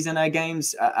referees in our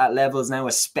games at levels now,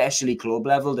 especially club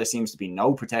level. There seems to be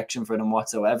no protection for them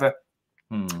whatsoever.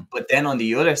 But then on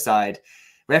the other side,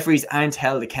 referees aren't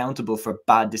held accountable for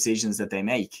bad decisions that they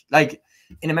make. Like,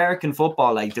 in American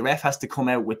football, like, the ref has to come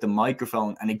out with the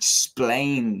microphone and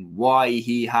explain why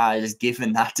he has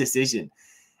given that decision.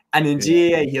 And in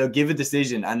GAA, he'll give a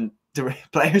decision and the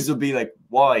players will be like,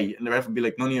 why? And the ref will be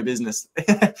like, none of your business.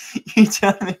 You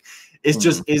tell me? It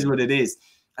just is what it is.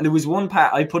 And there was one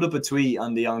part, I put up a tweet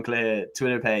on the ancluiche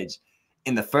Twitter page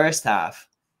in the first half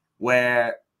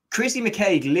where Chrissy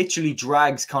McCaig literally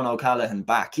drags Con O'Callaghan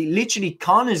back. He literally,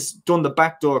 Con has done the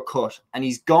backdoor cut and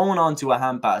he's going on to a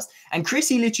hand pass. And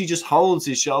Chrissy literally just holds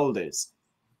his shoulders.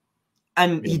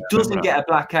 And he doesn't get a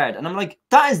black card. And I'm like,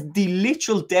 that is the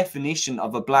literal definition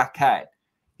of a black card.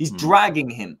 He's dragging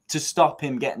him to stop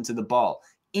him getting to the ball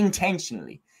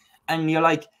intentionally. And you're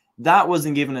like, that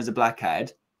wasn't given as a black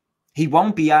card. He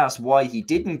won't be asked why he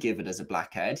didn't give it as a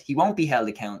black card. He won't be held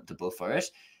accountable for it.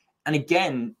 And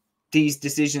again, these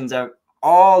decisions are,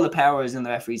 all the power is in the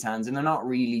referee's hands, and they're not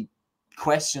really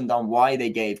questioned on why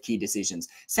they gave key decisions.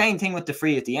 Same thing with the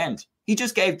free at the end. He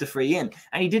just gave the free in,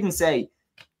 and he didn't say,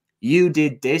 you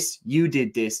did this,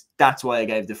 that's why I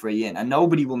gave the free in. And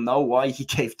nobody will know why he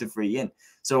gave the free in.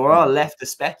 So we're all left to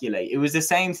speculate. It was the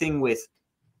same thing with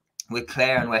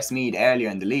Clare and Westmeath earlier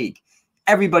in the league.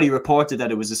 Everybody reported that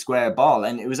it was a square ball,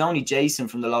 and it was only Jason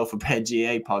from the Loaf of Bread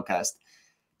GA podcast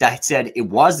that said it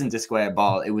wasn't a square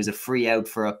ball. It was a free out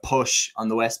for a push on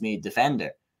the Westmeath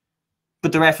defender.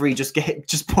 But the referee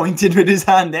just pointed with his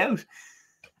hand out.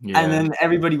 Yeah. And then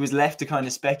everybody was left to kind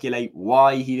of speculate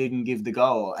why he didn't give the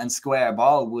goal. And square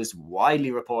ball was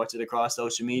widely reported across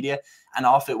social media, and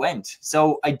off it went.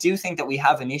 So I do think that we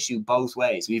have an issue both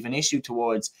ways. We have an issue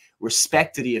towards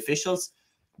respect to the officials,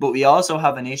 but we also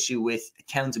have an issue with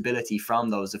accountability from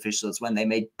those officials when they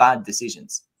make bad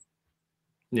decisions.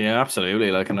 Yeah,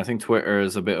 absolutely. Like, and I think Twitter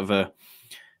is a bit of a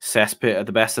cesspit at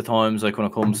the best of times, like when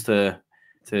it comes to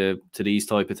these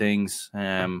type of things.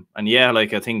 And yeah,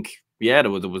 like, I think, yeah, there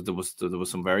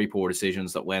was some very poor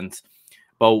decisions that went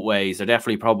both ways. There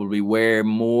definitely probably were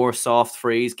more soft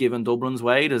frees given Dublin's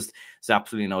way. There's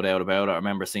absolutely no doubt about it. I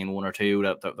remember seeing one or two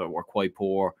that were quite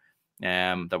poor,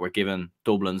 that were given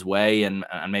Dublin's way and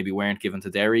maybe weren't given to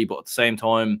Derry. But at the same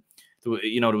time,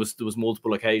 you know, there was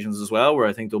multiple occasions as well where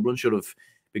I think Dublin should have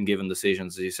been given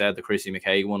decisions. As you said, the Chrissy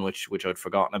McCaig one, which I'd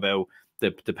forgotten about,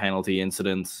 the penalty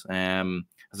incident.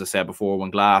 As I said before,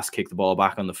 when Glass kicked the ball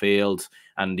back on the field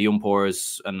and the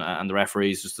umpires and the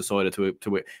referees just decided to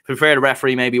be fair, the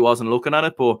referee maybe wasn't looking at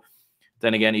it, but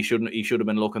then again, he should have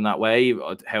been looking that way.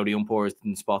 How the umpires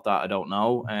didn't spot that, I don't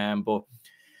know. But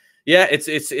yeah,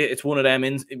 it's one of them,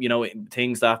 you know,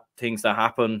 things that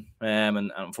happen.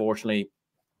 And unfortunately,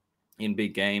 in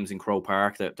big games in Croke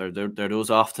Park, that there does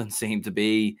often seem to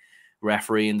be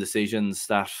refereeing decisions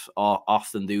that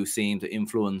often do seem to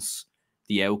influence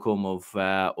the outcome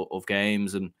of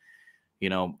games. And you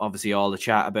know, obviously all the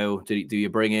chat about do you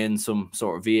bring in some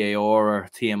sort of VAR or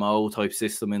TMO type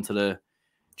system into the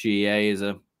GAA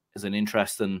is an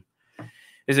interesting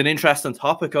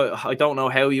topic. I don't know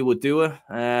how you would do it.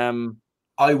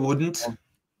 I wouldn't.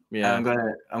 Yeah,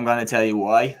 I'm gonna tell you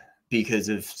why. Because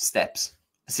of steps.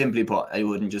 Simply put, I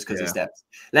wouldn't, just because of steps.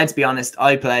 Let's be honest.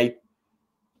 I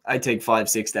take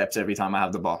 5-6 steps every time I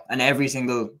have the ball, and every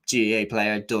single GAA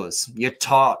player does. You're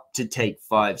taught to take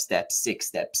 5 steps, 6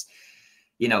 steps.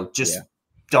 You know, just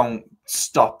don't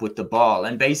stop with the ball.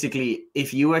 And basically,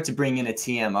 if you were to bring in a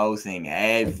TMO thing,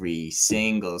 every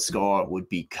single score would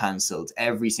be cancelled.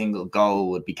 Every single goal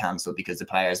would be cancelled because the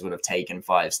players would have taken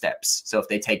 5 steps. So if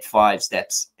they take 5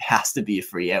 steps, it has to be a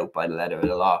free out by the letter of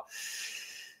the law.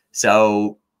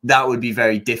 So that would be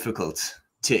very difficult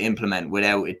to implement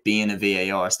without it being a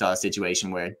VAR style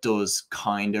situation where it does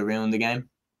kind of ruin the game.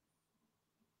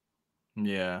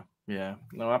 Yeah.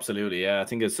 No, absolutely. Yeah, I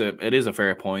think it is a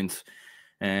fair point.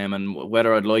 And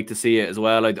whether I'd like to see it as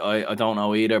well, I don't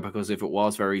know either, because if it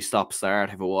was very stop-start,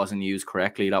 if it wasn't used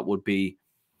correctly, that would be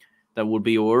a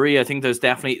worry. I think there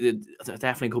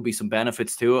definitely could be some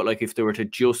benefits to it. Like if they were to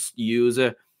just use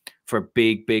it for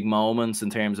big moments in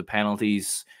terms of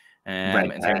penalties,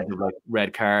 in terms of like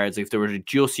red cards, if they were to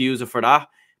just use it for that,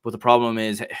 But the problem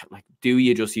is, like, do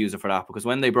you just use it for that? Because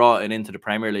when they brought it into the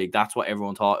Premier League, that's what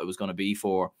everyone thought it was going to be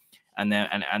for. And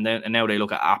now they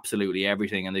look at absolutely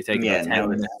everything, and they take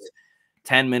about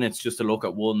 10 minutes just to look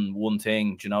at one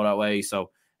thing. Do you know that way? So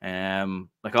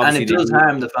like, obviously, and it does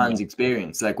harm the fans'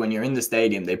 experience. Like, when you're in the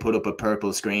stadium, they put up a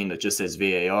purple screen that just says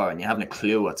VAR, and you haven't a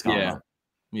clue what's going on.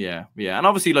 Yeah. And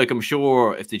obviously, like, I'm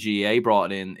sure if the GA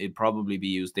brought it in, it'd probably be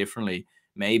used differently.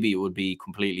 Maybe it would be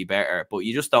completely better, but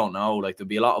you just don't know. Like, there'd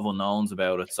be a lot of unknowns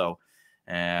about it. So,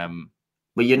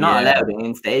 but you're not allowed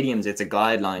in stadiums. It's a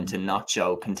guideline to not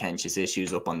show contentious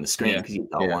issues up on the screen because you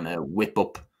don't want to whip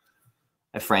up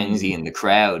a frenzy in the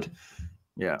crowd.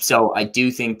 Yeah. So I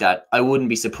do think that I wouldn't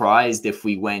be surprised if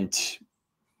we went,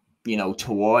 you know,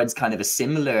 towards kind of a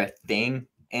similar thing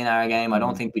in our game. I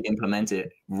don't think we'd implement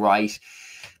it right.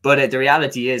 But the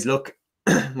reality is, look,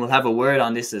 we'll have a word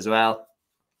on this as well,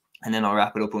 and then I'll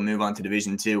wrap it up. We'll move on to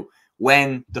Division 2.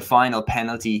 When the final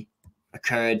penalty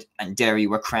occurred and Derry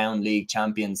were crowned league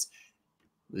champions,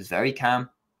 it was very calm.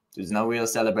 There was no real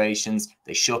celebrations.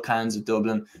 They shook hands with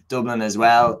Dublin. Dublin as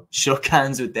well shook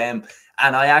hands with them.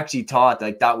 And I actually thought,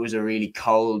 like, that was a really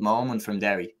cold moment from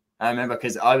Derry. I remember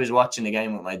because I was watching the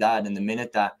game with my dad, and the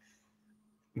minute that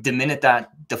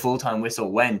the full-time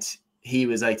whistle went, he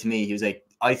was like to me, he was like,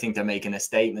 I think they're making a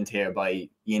statement here by,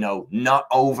 you know, not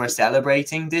over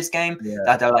celebrating this game.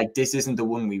 That they're like, this isn't the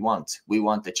one we want. We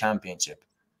want the championship.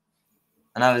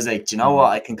 And I was like, do you know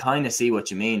what? I can kind of see what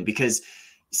you mean. Because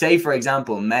say, for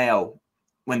example, Mayo,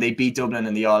 when they beat Dublin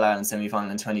in the All-Ireland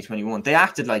semi-final in 2021, they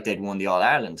acted like they'd won the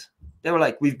All-Ireland. They were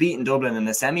like, we've beaten Dublin in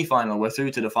the semi-final. We're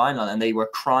through to the final. And they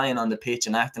were crying on the pitch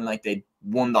and acting like they'd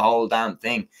won the whole damn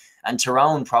thing. And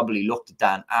Tyrone probably looked at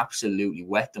that and absolutely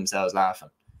wet themselves laughing.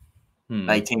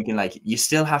 Like, thinking, like, you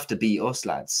still have to beat us,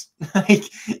 lads. Like,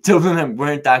 Dublin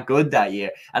weren't that good that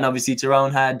year. And obviously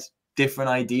Tyrone had different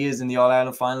ideas in the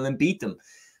All-Ireland final and beat them.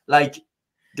 Like,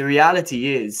 the reality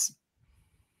is,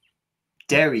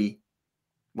 Derry,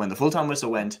 when the full-time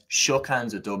whistle went, shook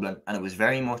hands with Dublin, and it was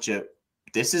very much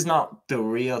this is not the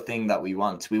real thing that we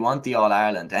want. We want the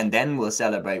All-Ireland, and then we'll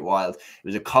celebrate wild. It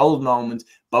was a cold moment.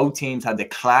 Both teams had the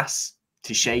class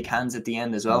to shake hands at the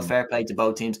end as well. Fair play to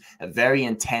both teams. A very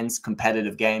intense,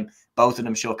 competitive game. Both of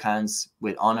them shook hands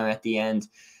with honour at the end.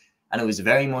 And it was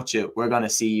very much we're going to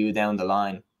see you down the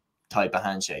line type of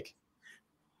handshake.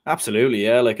 Absolutely,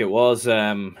 yeah. Like, it was,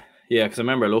 because I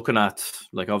remember looking at,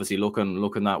 like, obviously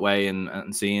looking that way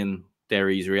and seeing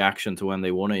Derry's reaction to when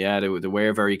they won it. Yeah, they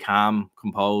were very calm,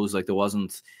 composed. Like,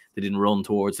 they didn't run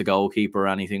towards the goalkeeper or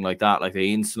anything like that. Like, they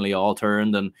instantly all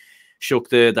turned and shook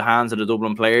the hands of the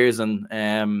Dublin players. And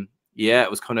it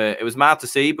was mad to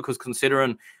see, because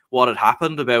considering what had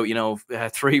happened about,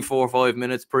 3, 4, 5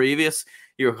 minutes previous,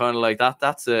 you were kind of like,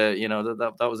 that's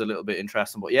that was a little bit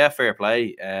interesting. But yeah, fair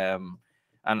play.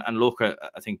 And look,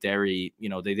 I think Derry,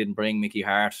 they didn't bring Mickey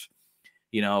Hart,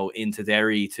 into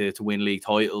Derry to win league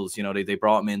titles. They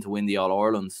brought him in to win the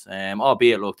All-Irelands.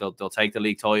 Albeit, look, they'll take the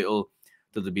league title.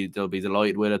 They'll be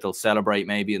delighted with it. They'll celebrate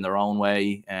maybe in their own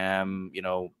way, in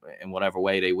whatever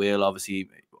way they will. Obviously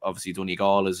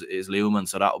Donegal is looming,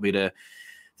 so that'll be the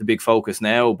big focus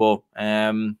now. But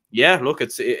look,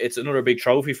 it's another big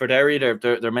trophy for Derry.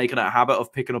 They're making a habit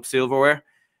of picking up silverware.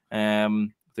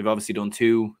 They've obviously done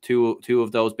two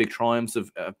of those big triumphs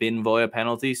have been via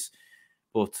penalties.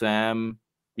 But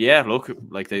look,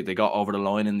 like they got over the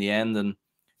line in the end, and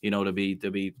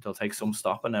they'll take some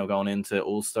stopping now going into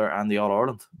Ulster and the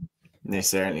All-Ireland. They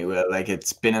certainly will. Like,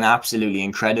 it's been an absolutely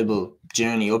incredible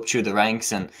journey up through the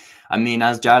ranks. And I mean,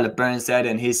 as Jarlath Burns said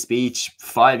in his speech,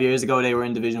 5 years ago, they were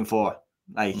in Division 4.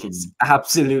 Like, it's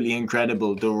absolutely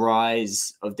incredible. The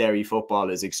rise of Derry football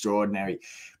is extraordinary.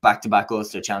 Back-to-back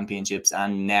Ulster championships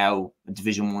and now a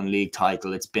Division 1 league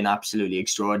title. It's been absolutely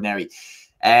extraordinary.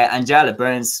 And Jarlath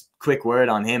Burns, quick word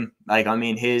on him. Like, I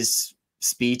mean, his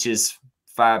speech is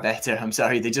far better. I'm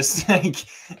sorry. They just, like,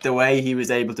 the way he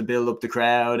was able to build up the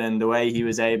crowd and the way he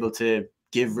was able to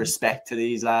give respect to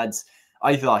these lads,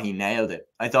 I thought he nailed it.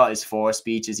 I thought his 4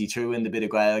 speeches, he threw in the bit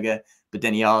of Gaeilge, but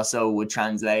then he also would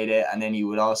translate it, and then he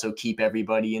would also keep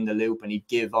everybody in the loop, and he'd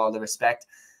give all the respect.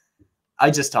 I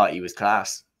just thought he was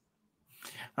class.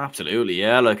 Absolutely,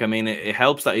 yeah. Like, I mean, it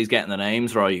helps that he's getting the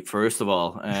names right, first of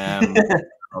all.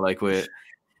 Like with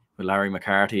Larry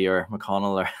McCarthy or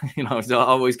McConnell, or he's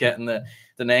always getting the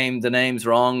names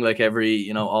wrong, like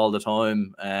every all the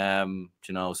time.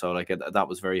 So like that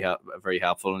was very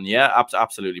helpful, and yeah,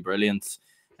 absolutely brilliant.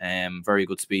 Very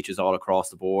good speeches all across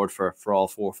the board for all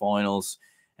 4 finals.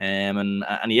 And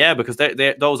yeah, because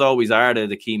those always are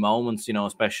the key moments,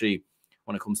 especially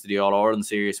when it comes to the All-Ireland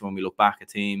series. When we look back at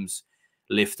teams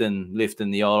lifting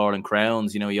the All-Ireland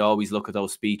crowns. You know, you always look at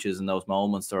those speeches and those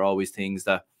moments. They're always things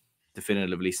that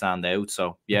definitively stand out.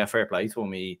 So yeah, fair play to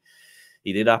him. He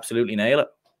did absolutely nail it.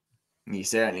 He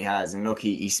certainly has. And look,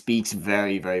 he speaks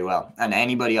very, very well. And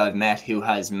anybody I've met who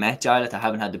has met Jarlath, I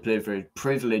haven't had the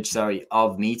privilege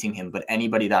of meeting him, but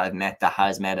anybody that I've met that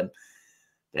has met him,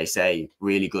 they say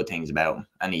really good things about him.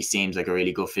 And he seems like a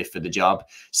really good fit for the job.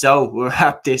 So we'll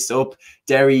wrap this up.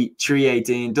 Derry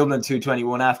 3-18, Dublin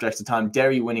 2-21 after extra time.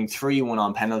 Derry winning 3-1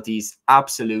 on penalties.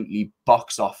 Absolutely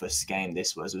box office game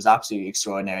this was. It was absolutely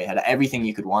extraordinary. It had everything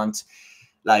you could want.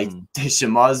 Like the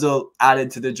Shamuzzle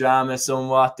added to the drama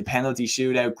somewhat. The penalty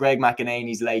shootout, Greg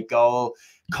McEnany's late goal,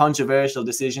 controversial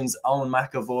decisions. Owen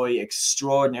McAvoy,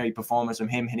 extraordinary performance from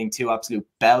him, hitting 2 absolute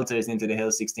belters into the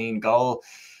Hill 16 goal.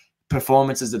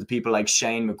 Performances of the people like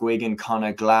Shane McGuigan,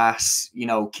 Conor Glass, you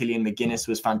know, Killian McGuinness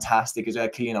was fantastic as well.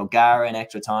 Killian O'Gara in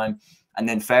extra time. And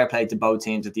then fair play to both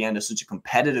teams at the end of such a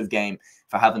competitive game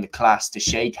for having the class to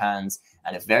shake hands.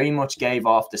 And it very much gave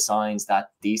off the signs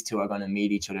that these two are going to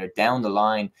meet each other down the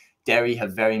line. Derry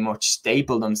have very much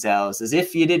stapled themselves as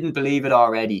if you didn't believe it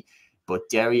already. But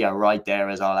Derry are right there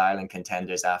as All-Ireland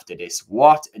contenders after this.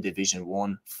 What a Division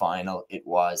 1 final it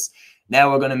was. Now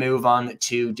we're going to move on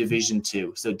to Division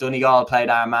 2. So Donegal played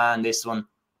Armagh in this one.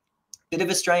 Bit of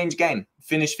a strange game.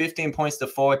 Finished 15 points to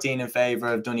 14 in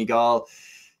favour of Donegal.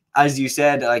 As you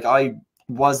said, like I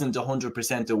wasn't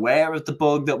 100% aware of the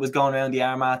bug that was going around the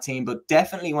Armagh team, but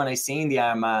definitely when I seen the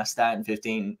Armagh starting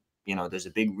 15, you know, there's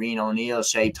a big Rian O'Neill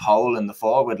shaped hole in the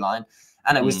forward line.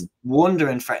 And I was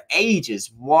wondering for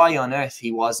ages why on earth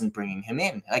he wasn't bringing him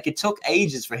in. Like it took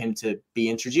ages for him to be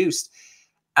introduced.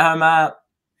 Armagh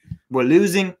were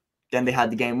losing, then they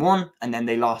had the game won, and then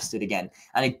they lost it again.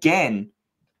 And again,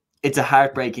 it's a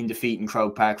heartbreaking defeat in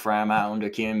Croke Park for Armagh under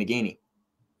Kieran McGeeney.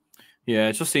 Yeah,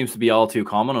 it just seems to be all too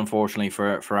common, unfortunately,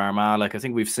 for Armagh. Like I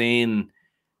think we've seen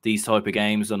these type of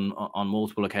games on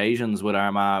multiple occasions with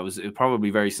Armagh. It was probably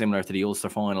very similar to the Ulster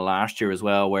final last year as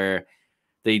well, where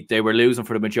they were losing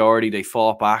for the majority. They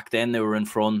fought back, then they were in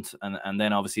front, and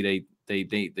then obviously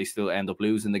they still end up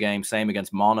losing the game. Same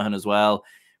against Monaghan as well.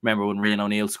 Remember when Rian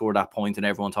O'Neill scored that point and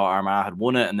everyone thought Armagh had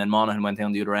won it, and then Monaghan went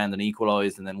down the other end and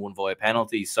equalised and then won via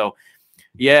penalties. So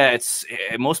yeah,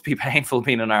 it must be painful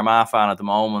being an Armagh fan at the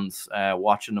moment,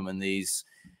 watching them in these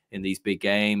big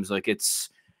games. Like it's.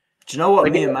 Do you know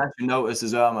what me and Matthew noticed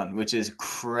as well, man? Which is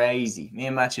crazy. Me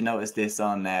and Matthew noticed this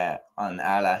on our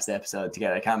last episode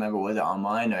together. I can't remember was it on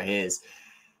mine or his,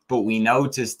 but we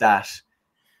noticed that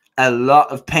a lot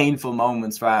of painful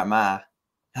moments for Armagh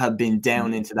have been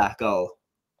down into that goal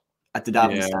at the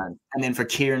Davin stand, and then for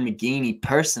Kieran McGeeney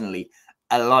personally,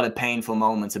 a lot of painful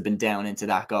moments have been down into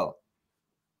that goal.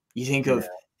 You think of,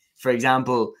 for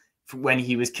example, when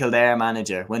he was Kildare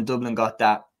manager, when Dublin got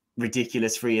that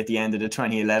ridiculous free at the end of the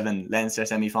 2011 Leinster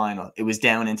semi-final. It was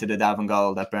down into the Davin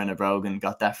goal that Bernard Brogan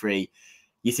got that free.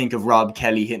 You think of Rob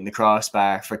Kelly hitting the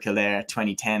crossbar for Kildare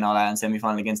 2010 All-Ireland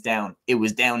semi-final against Down. It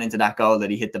was down into that goal that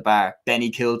he hit the bar. Benny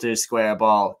Kilter's square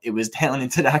ball. It was down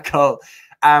into that goal.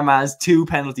 Armagh's 2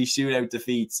 penalty shootout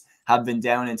defeats have been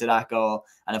down into that goal.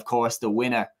 And of course, the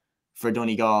winner for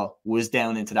Donegal was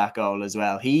down into that goal as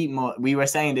well. We were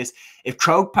saying this, if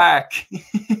Croke Park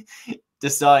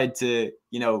decide to,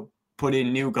 you know, put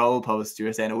in new goalposts, you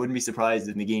were saying I wouldn't be surprised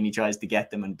if McGeeney tries to get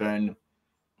them and burn them.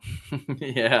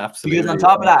 Yeah, absolutely. Because on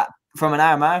top of that, from an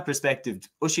Armagh perspective,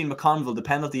 Oisin McConville, the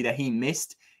penalty that he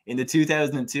missed in the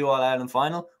 2002 All-Ireland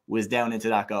final was down into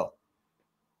that goal.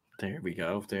 There we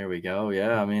go. There we go.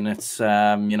 Yeah, I mean, it's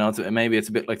you know, maybe it's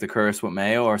a bit like the curse with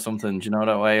Mayo or something. Do you know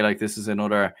that way? Like this is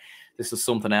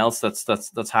something else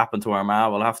that's happened to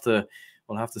Armagh. We'll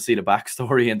have to see the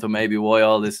backstory into maybe why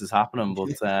all this is happening.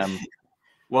 But some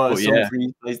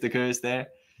freeze plays the curse there.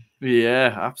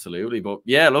 Yeah, absolutely. But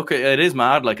yeah, look, it is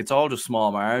mad. Like it's all just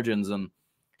small margins and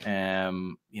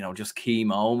you know, just key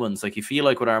moments. Like you feel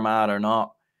like with Armagh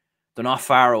they're not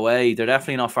far away. They're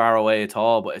definitely not far away at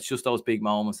all, but it's just those big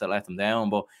moments that let them down.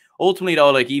 But ultimately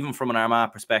though, like even from an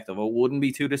Armagh perspective, I wouldn't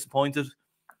be too disappointed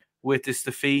with this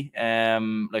defeat.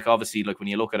 Like obviously, like when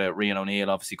you look at it, Rian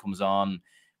O'Neill obviously comes on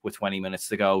with 20 minutes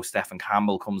to go. Stephen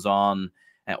Campbell comes on,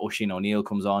 Oisin O'Neill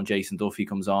comes on, Jason Duffy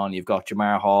comes on. You've got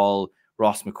Jamar Hall,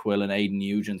 Ross McQuillan, Aidan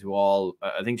Nugent, who all,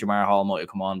 I think Jamar Hall might have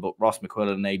come on, but Ross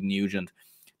McQuillan and Aidan Nugent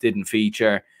didn't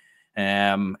feature.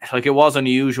 Like it was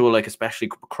unusual, like especially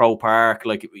Croke Park.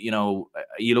 Like, you know,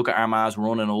 you look at Armagh's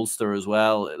run in Ulster as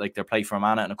well. Like they're playing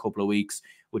Fermanagh in a couple of weeks,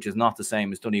 which is not the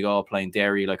same as Donegal playing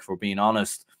Derry, like if we're being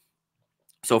honest.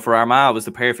 So for Armagh, it was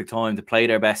the perfect time to play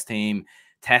their best team,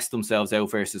 test themselves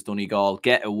out versus Donegal,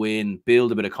 get a win,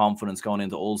 build a bit of confidence going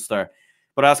into Ulster.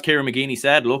 But But as Kieran McGeeney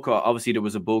said, look, obviously there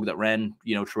was a bug that ran,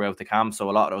 you know, throughout the camp. So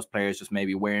a lot of those players just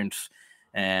maybe weren't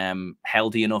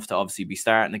healthy enough to obviously be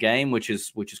starting the game, which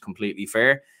is completely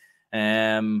fair.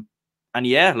 And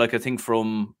yeah, like I think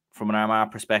from an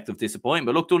Armagh perspective, disappointing.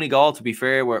 But look, Donegal, to be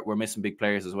fair, we're missing big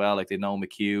players as well. Like they know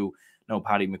McHugh, no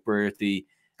Paddy McBurthy.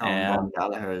 And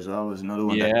Gallagher as well was another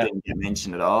one that Yeah. didn't get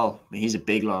mentioned at all. He's a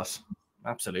big loss.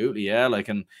 Absolutely, yeah. Like,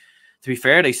 and to be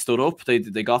fair, they stood up. They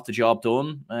got the job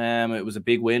done. It was a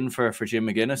big win for Jim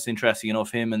McGuinness. Interesting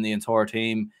enough, him and the entire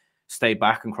team stayed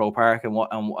back in Croke Park and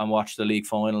watched the league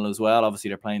final as well. Obviously,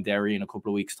 they're playing Derry in a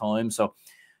couple of weeks' time, so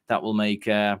that will make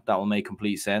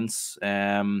complete sense.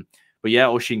 But yeah,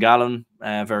 Oisin Gallen,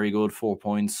 very good, 4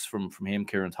 points from him.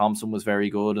 Kieran Thompson was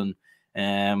very good,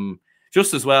 and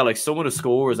just as well, like some of the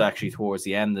scores actually towards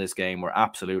the end of this game were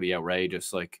absolutely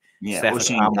outrageous. Like Stephen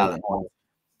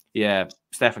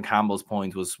Campbell's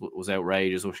point was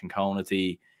outrageous. Oisin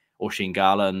Conity, Oisin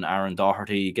Gallen, Aaron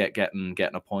Doherty getting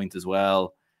a point as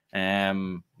well.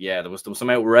 There was some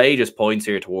outrageous points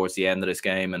here towards the end of this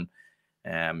game, and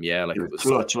like it was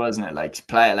clutch, wasn't it? Like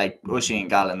play like Oisin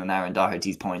Gallen and Aaron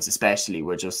Doherty's points especially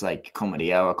were just like come of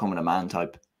the hour, come of the man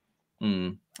type.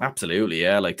 Absolutely,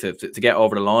 yeah. Like to get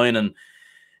over the line, and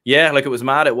yeah, like it was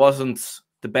mad. It wasn't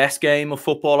the best game of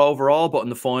football overall, but in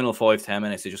the final 5-10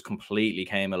 minutes, it just completely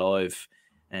came alive.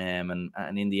 And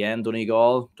in the end,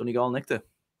 Donegal nicked it.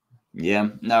 Yeah,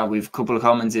 now we've a couple of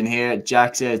comments in here.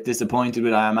 Jack says disappointed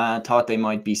with Armagh. Thought there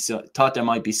might be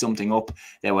something up.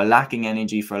 They were lacking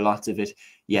energy for lots of it,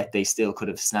 yet they still could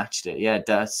have snatched it. Yeah,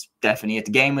 that's definitely it.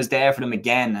 The game was there for them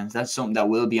again, and that's something that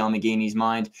will be on McGeeney's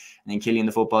mind. And then Killian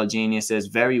the Football Genius says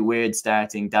very weird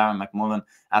starting Darren McMullen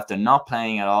after not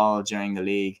playing at all during the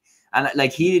league, and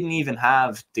like he didn't even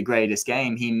have the greatest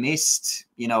game. He missed,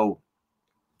 you know,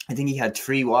 I think he had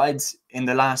 3 wides in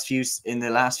the last few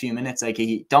minutes. Like,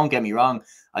 don't get me wrong,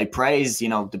 I praise, you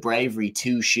know, the bravery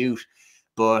to shoot,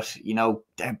 but you know,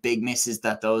 they're big misses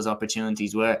that those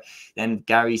opportunities were. Then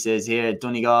Gary says here,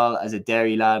 Donegal, as a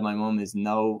Derry lad, my mum is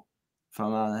no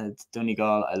from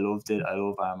Donegal. I loved it. I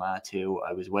love Armagh too.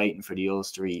 I was waiting for the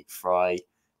Ulster fry.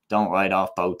 Don't write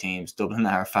off both teams. Dublin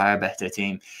are a far better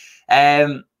team.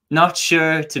 Not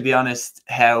sure, to be honest,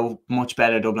 how much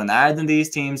better Dublin are than these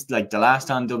teams. Like the last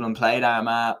time Dublin played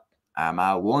Armagh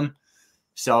won.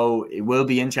 So it will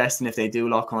be interesting if they do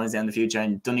lock horns down in the future.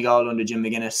 And Donegal under Jim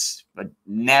McGuinness, but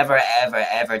never, ever,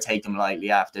 ever take them lightly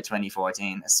after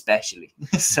 2014, especially.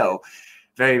 So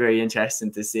very, very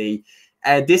interesting to see.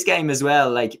 This game as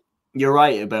well, like you're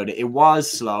right about it. It was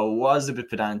slow, it was a bit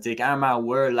pedantic. Armagh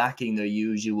were lacking their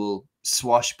usual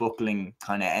swashbuckling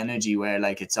kind of energy where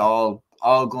like it's all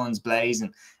guns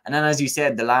blazing. And then, as you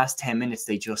said, the last 10 minutes,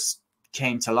 they just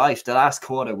came to life. The last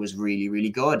quarter was really, really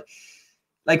good.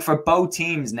 Like for both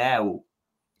teams now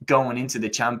going into the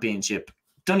championship,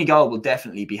 Donegal will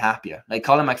definitely be happier. Like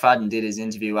Colin McFadden did his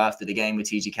interview after the game with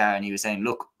TG Carr, and he was saying,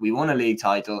 look, we won a league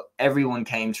title. Everyone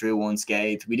came through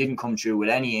unscathed. We didn't come through with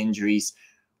any injuries.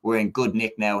 We're in good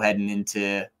nick now heading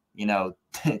into, you know,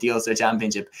 the Ulster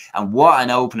Championship. And what an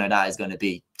opener that is going to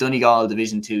be. Donegal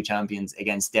Division 2 champions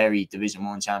against Derry Division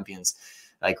 1 champions.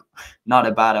 Like, not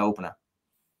a bad opener.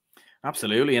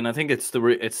 Absolutely, and I think it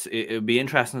would be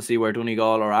interesting to see where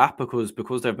Donegal are at because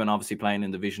they've been obviously playing in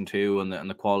Division 2 and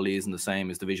the quality isn't the same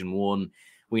as Division 1.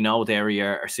 We know Derry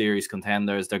are serious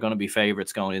contenders. They're going to be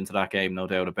favourites going into that game, no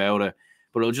doubt about it.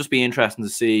 But it'll just be interesting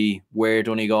to see where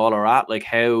Donegal are at. Like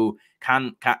how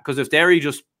can because if Derry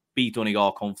just beat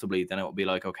Donegal comfortably, then it would be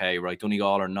like, okay, right,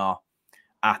 Donegal are not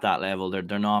at that level.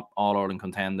 They're not all-Ireland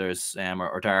contenders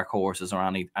or dark horses or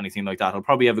anything like that. They'll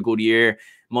probably have a good year,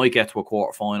 might get to a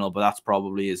quarter-final, but that's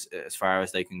probably as far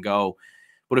as they can go.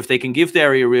 But if they can give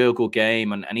Derry a real good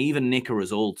game and even nick a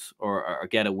result or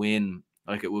get a win,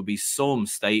 like it would be some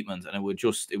statement, and it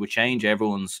would change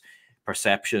everyone's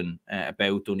perception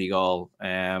about Donegal.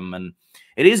 And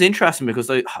it is interesting because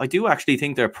I do actually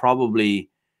think they're probably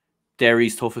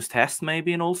Derry's toughest test,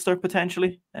 maybe in Ulster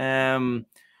potentially. I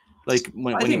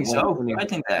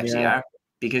think they actually are,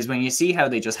 because when you see how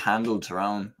they just handled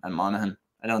Tyrone and Monaghan,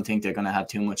 I don't think they're going to have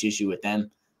too much issue with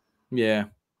them. Yeah,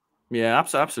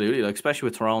 absolutely. Like especially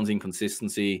with Tyrone's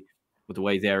inconsistency, with the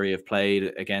way Derry have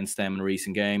played against them in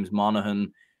recent games.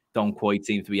 Monaghan don't quite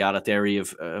seem to be at it. Derry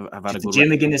have had a good Jim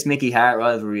McGuinness Mickey Hart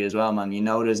rivalry as well, man. You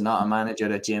know, there's not a manager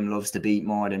that Jim loves to beat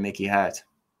more than Mickey Hart.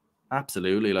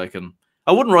 Absolutely, like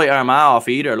I wouldn't write Armagh off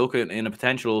either. Look, in a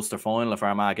potential Ulster final, if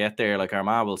Armagh get there, like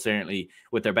Armagh will certainly,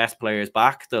 with their best players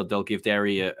back, they'll give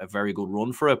Derry a very good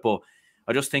run for it. But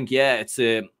I just think, yeah, it's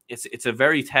a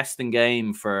very testing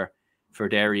game for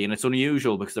Derry, and it's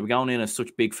unusual because they're going in as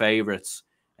such big favourites,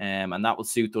 and that will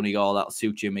suit Donegal, that will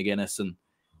suit Jim McGuinness, and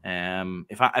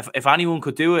If anyone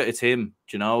could do it, it's him,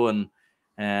 you know.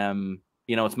 And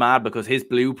you know, it's mad because his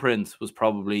blueprint was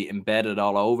probably embedded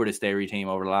all over this Derry team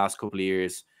over the last couple of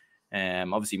years.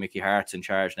 Obviously Mickey Hart's in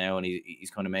charge now, and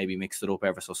he's kind of maybe mixed it up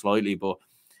ever so slightly. But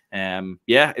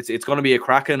yeah, it's going to be a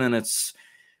cracking, and it's,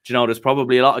 you know, there's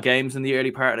probably a lot of games in the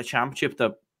early part of the championship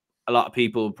that a lot of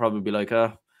people would probably be like,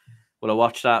 oh, well, I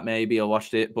watched that, maybe I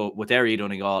watched it. But with Derry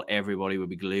Donegal, everybody would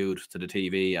be glued to the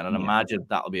TV, and I'd imagine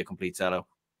that'll be a complete sellout.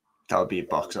 That would be a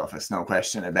box office, no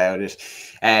question about it.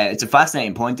 It's a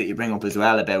fascinating point that you bring up as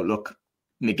well about, look,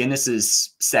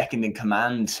 McGuinness's second in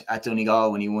command at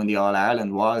Donegal when he won the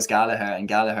All-Ireland was Gallagher, and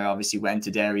Gallagher obviously went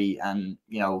to Derry, and,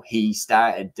 you know, he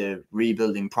started the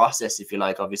rebuilding process, if you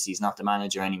like. Obviously, he's not the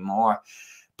manager anymore,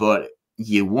 but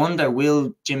you wonder,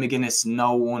 will Jim McGuinness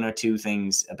know one or two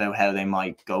things about how they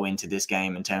might go into this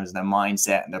game in terms of their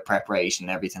mindset and their preparation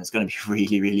and everything? It's going to be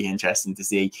really, really interesting to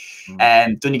see.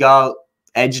 Donegal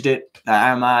edged it.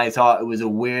 Armagh, I thought it was a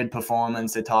weird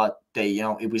performance. I thought they, you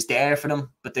know, it was there for them,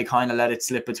 but they kind of let it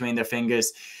slip between their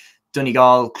fingers.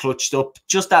 Donegal clutched up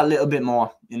just that little bit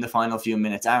more in the final few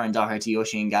minutes. Aaron Doherty,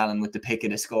 Oisin Gallen with the pick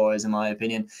of the scores, in my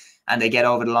opinion, and they get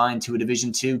over the line to a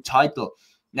Division 2 title.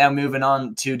 Now moving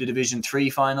on to the Division 3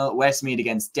 final, Westmeath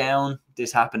against Down.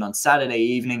 This happened on Saturday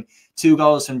evening. 2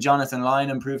 goals from Jonathan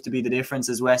Lynam proved to be the difference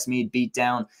as Westmeath beat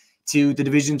Down to the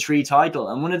Division 3 title.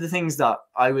 And one of the things that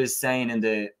I was saying in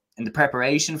the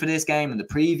preparation for this game, in the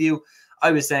preview,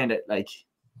 I was saying that, like,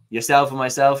 yourself and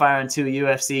myself, Aaron, 2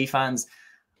 UFC fans,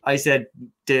 I said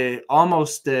the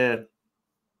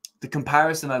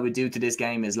comparison I would do to this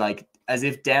game is like as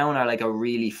if Down are like a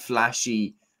really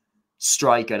flashy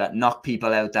striker that knock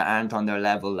people out that aren't on their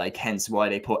level, like hence why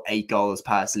they put 8 goals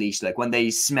past Leash. Like when they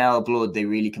smell blood, they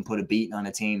really can put a beating on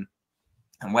a team.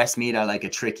 And Westmeath are like a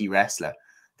tricky wrestler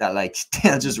that, like,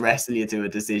 they'll just wrestle you to a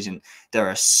decision.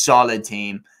 They're a solid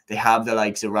team. They have the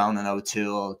likes of Ronan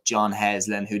O'Toole, John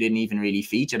Heslin, who didn't even really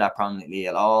feature that prominently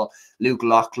at all, Luke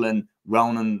Loughlin,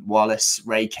 Ronan Wallace,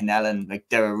 Ray Kennellan. Like,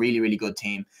 they're a really, really good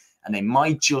team, and they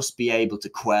might just be able to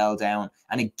quell Down.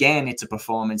 And again, it's a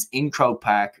performance in Croke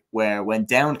Park where when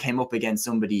Down came up against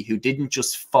somebody who didn't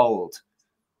just fold,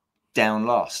 Down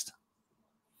lost.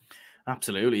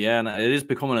 Absolutely, yeah, and it is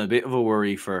becoming a bit of a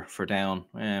worry for Down,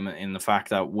 in the fact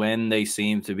that when they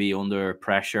seem to be under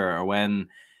pressure or when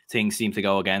things seem to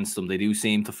go against them, they do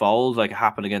seem to fold, like it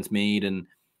happened against Meath in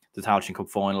the Tailteann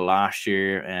Cup final last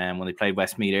year, and when they played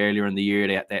Westmeath earlier in the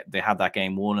year, they had that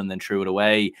game won and then threw it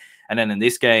away. And then in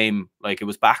this game, like, it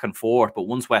was back and forth, but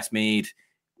once Westmeath,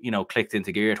 you know, clicked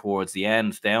into gear towards the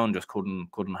end, Down just couldn't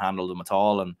handle them at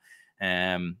all.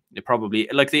 And they probably,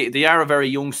 like, they are a very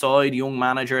young side, young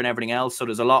manager and everything else, so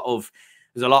there's a lot of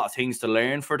things to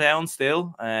learn for Down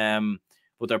still,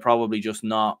 but they're probably just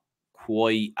not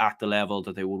quite at the level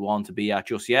that they would want to be at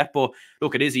just yet. But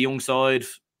look, it is a young side,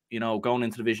 you know, going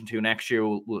into Division 2 next year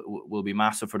will be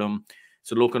massive for them.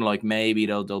 So looking like maybe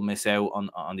they'll miss out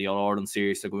on the All-Ireland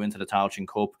series to go into the Tailteann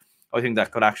Cup. I think that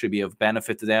could actually be of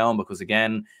benefit to Down, because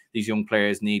again, these young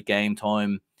players need game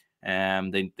time.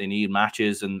 They need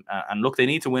matches, and look, they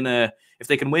need to win if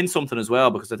they can win something as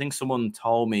well, because I think someone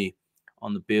told me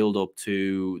on the build up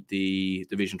to the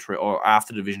Division 3 or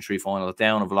after the Division 3 final that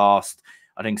Down have lost,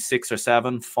 I think 6 or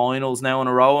 7 finals now in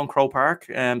a row in Croke Park,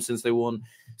 since they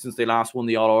last won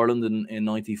the All-Ireland in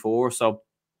 '94. So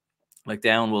like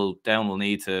Down will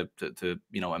need to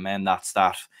you know, amend that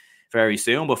stat very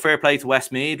soon. But fair play to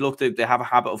Westmeath. Look, they have a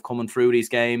habit of coming through these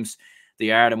games.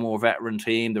 They are the more veteran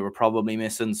team. They were probably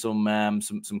missing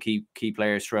some key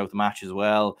players throughout the match as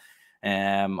well.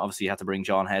 Obviously, you had to bring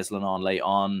John Heslin on late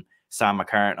on. Sam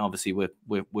McCartan, obviously,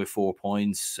 with 4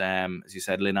 points. As you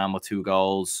said, Lynam with 2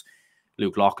 goals.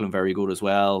 Luke Loughlin, very good as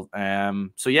well.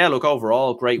 So, yeah, look,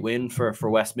 overall, great win for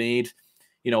Westmeath.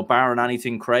 You know, barring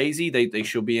anything crazy, they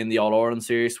should be in the All-Ireland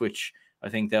series, which I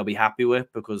think they'll be happy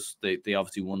with, because they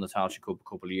obviously won the Tailteann Cup a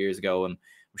couple of years ago, and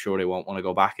I'm sure they won't want to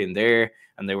go back in there.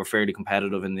 And they were fairly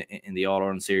competitive in the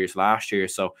All-Ireland series last year.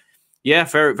 So, yeah,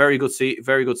 very good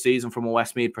season from a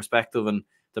Westmeath perspective, and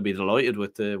they'll be delighted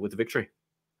with the victory.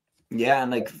 Yeah,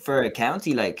 and like for a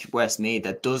county like Westmeath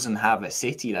that doesn't have a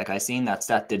city, like I seen that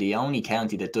stat, they're the only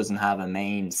county that doesn't have a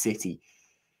main city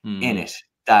in it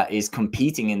that is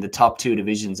competing in the top 2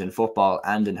 divisions in football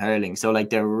and in hurling. So like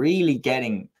they're really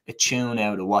getting a tune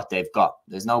out of what they've got.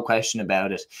 There's no question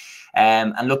about it.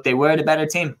 And look, they were the better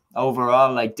team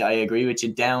overall. Like, I agree with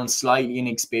you, Down slightly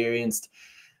inexperienced.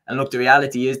 And look, the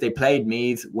reality is they played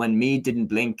Meath when Meath didn't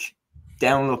blink.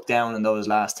 Down looked down in those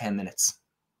last 10 minutes.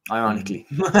 Ironically,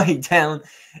 down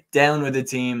with a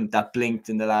team that blinked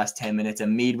in the last 10 minutes,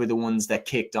 and Meath were the ones that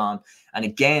kicked on. And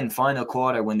again, final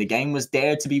quarter, when the game was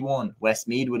there to be won,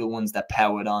 Westmeath were the ones that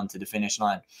powered on to the finish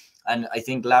line. And I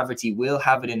think Laverty will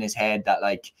have it in his head that,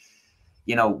 like,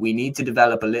 you know, we need to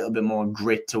develop a little bit more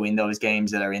grit to win those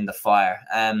games that are in the fire.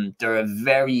 They're a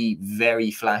very,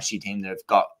 very flashy team. They've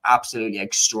got absolutely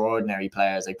extraordinary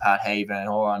players like Pat Haver and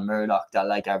Oran Murdoch that,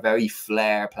 like, are very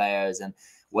flair players. And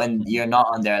when you're not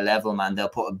on their level, man, they'll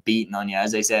put a beating on you.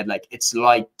 As I said, like, it's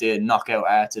like the knockout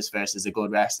artist versus a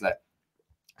good wrestler.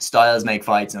 Styles make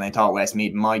fights, and I thought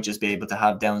Westmeath might just be able to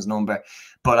have Down's number.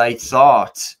 But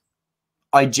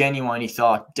I genuinely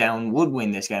thought Down would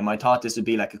win this game. I thought this would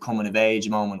be like a coming of age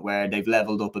moment where they've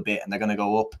leveled up a bit and they're going to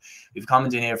go up. We've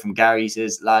commented here from Gary,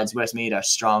 says, lads, Westmeath are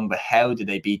strong, but how did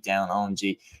they beat Down?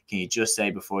 OMG, can you just say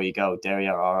before you go, Derry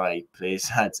are all right, please,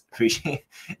 lads? Appreciate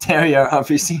it. Derry are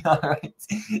obviously all right.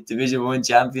 Division 1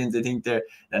 champions. I think they're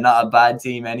not a bad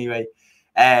team anyway.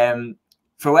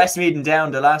 For Westmeath and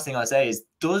Down, the last thing I'll say is,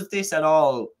 does this at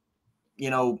all,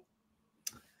 you know,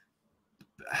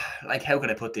 like, how could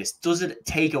I put this? Does it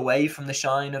take away from the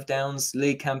shine of Down's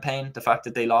league campaign, the fact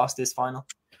that they lost this final?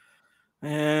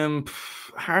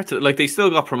 Hard to, like, they still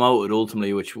got promoted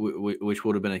ultimately, which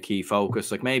would have been a key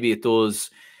focus. Like, maybe it does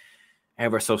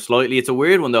ever so slightly. It's a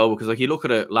weird one though, because like you look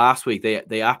at it last week,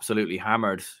 they absolutely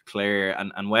hammered Clare,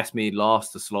 and Westmeath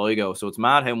lost to Sligo. So it's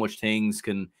mad how much things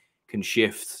can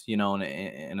shift, you know,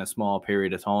 in a small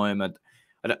period of time. And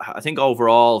I think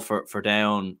overall for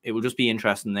Down, it will just be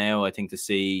interesting now, I think, to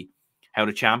see how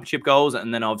the championship goes,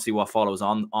 and then obviously what follows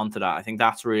onto that. I think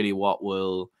that's really what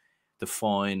will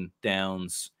define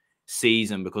Down's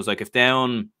season, because like if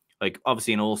Down, like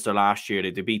obviously in Ulster last year,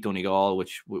 they beat Donegal,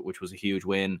 which was a huge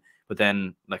win, but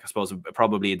then, like, I suppose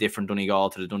probably a different Donegal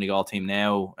to the Donegal team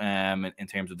now, in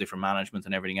terms of different management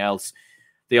and everything else.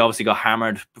 They obviously got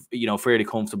hammered, you know, fairly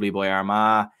comfortably by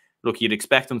Armagh. Look, you'd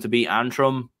expect them to beat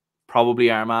Antrim,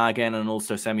 probably Armagh again in an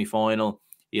Ulster semi-final.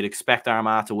 You'd expect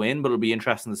Armagh to win, but it'll be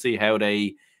interesting to see how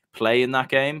they play in that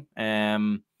game.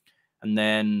 And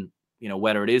then, you know,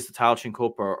 whether it is the Tailteann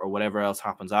Cup or whatever else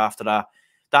happens after that,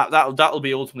 that'll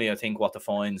be ultimately, I think, what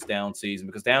defines Down season.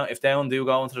 Because if Down do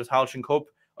go into the Tailteann Cup,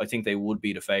 I think they would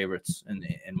be the favourites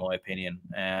in my opinion.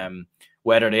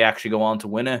 Whether they actually go on to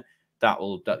win it,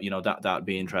 that'd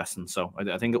be interesting. So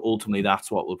I think ultimately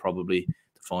that's what will probably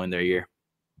define their year.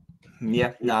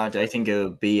 Yeah, no, I think it will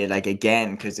be like,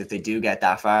 again, because if they do get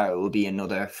that far, it will be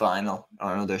another final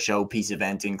or another showpiece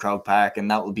event in Croke Park, and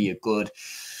that will be a good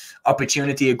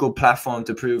opportunity, a good platform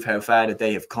to prove how far that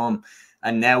they have come.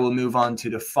 And now we'll move on to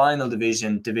the final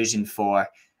division, Division 4.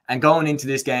 And going into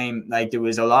this game, like, there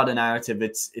was a lot of narrative.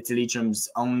 It's Leitrim's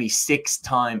only 6th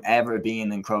time ever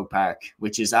being in Croke Park,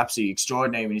 which is absolutely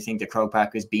extraordinary when you think that Croke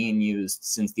Park is being used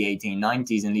since the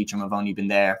 1890s, and Leitrim have only been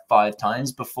there 5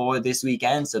 times before this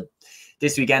weekend. So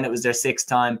this weekend it was their 6th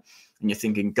time, and you're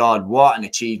thinking, God, what an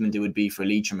achievement it would be for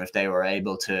Leitrim if they were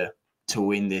able to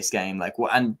win this game. Like,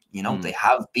 and you know, they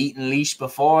have beaten Laois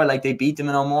before, like they beat them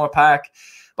in O'Moore Park.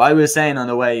 But I was saying on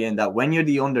the way in that when you're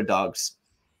the underdogs,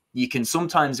 you can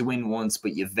sometimes win once,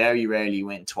 but you very rarely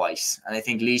win twice. And I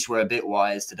think Laois were a bit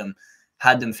wise to them,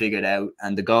 had them figured out,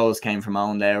 and the goals came from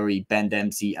Owen Lowry, Ben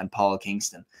Dempsey, and Paul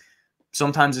Kingston.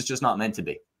 Sometimes it's just not meant to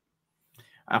be.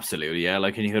 Absolutely, yeah.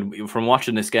 Like, you could, from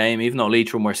watching this game, even though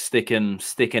Leitrim were sticking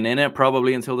in it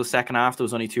probably until the second half, there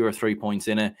was only 2 or 3 points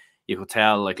in it. You could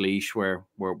tell, like, Laois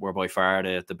were by far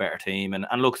the better team.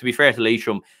 And look, to be fair to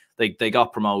Leitrim, they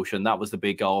got promotion. That was the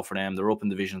big goal for them. They're up in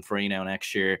Division 3 now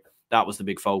next year. That was the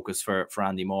big focus for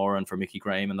Andy Moore and for Mickey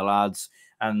Graham and the lads.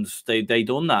 And they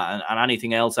done that. And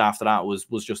anything else after that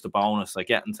was just a bonus. Like,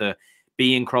 getting to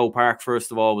be in Croke Park,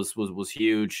 first of all, was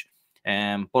huge.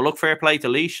 But look, fair play to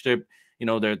Laois.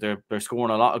 They're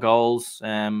scoring a lot of goals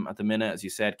at the minute. As you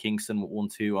said, Kingston with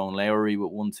 1-2, Owen Lowry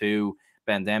with 1-2,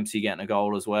 Ben Dempsey getting a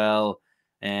goal as well.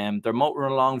 They're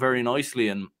motoring along very nicely,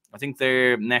 and I think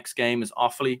their next game is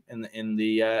Offaly in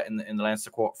the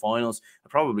Leinster quarterfinals. I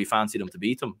probably fancy them to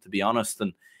beat them, to be honest.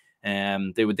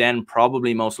 And they would then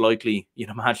probably most likely, you'd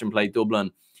imagine, play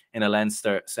Dublin in a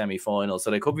Leinster semi-final.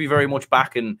 So they could be very much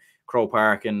back in Croke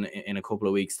Park in a couple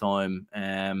of weeks' time.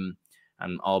 And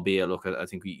albeit, look, I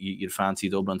think you'd fancy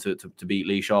Dublin to beat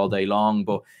Laois all day long.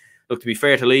 But look, to be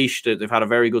fair to Laois, they've had a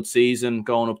very good season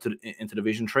going up into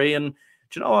Division 3. And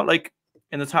do you know what? Like,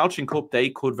 in the Tailteann Cup, they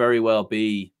could very well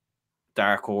be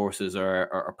dark horses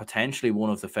or potentially one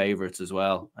of the favourites as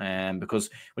well. Because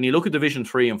when you look at Division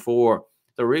 3 and 4,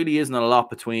 there really isn't a lot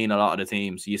between a lot of the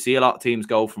teams. You see a lot of teams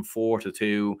go from 4 to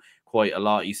 2 quite a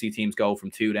lot. You see teams go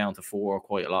from 2 down to 4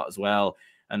 quite a lot as well.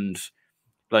 And,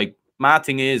 like, mad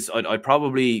thing is,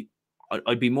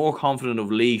 I'd be more confident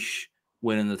of Laois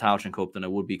winning the Tailteann Cup than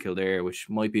it would be Kildare, which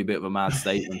might be a bit of a mad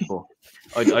statement, but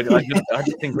I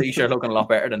just think Leash are looking a lot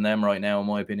better than them right now, in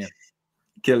my opinion.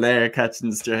 Kildare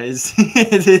catching strays.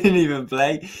 Didn't even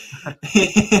play.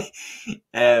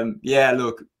 Yeah,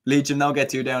 look, Leitrim don't get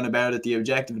too down about it. The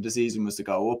objective of the season was to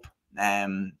go up.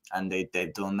 And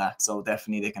they've done that, so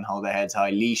definitely they can hold their heads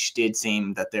high. Laois did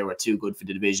seem that they were too good for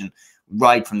the division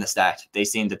right from the start. They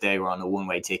seemed that they were on a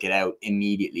one-way ticket out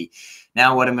immediately.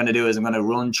 Now what I'm going to do is I'm going to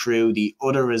run through the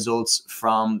other results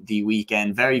from the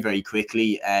weekend very, very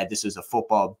quickly. This was a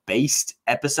football-based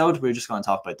episode. We're just going to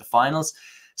talk about the finals.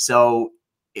 So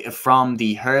from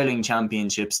the hurling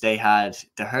championships, they had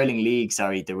the hurling league.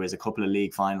 Sorry, there was a couple of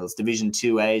league finals. Division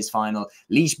 2A's final.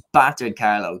 Laois battered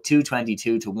Carlow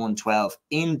 222 to 112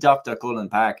 in Dr. Cullen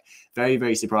Park. Very,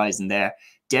 very surprising there.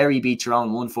 Derry beat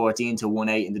Tyrone 114 to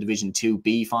 18 in the Division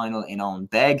 2B final in Owen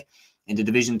Beg. In the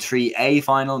Division 3A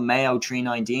final, Mayo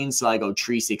 319, Sligo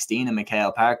 316 in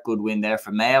McHale Park. Good win there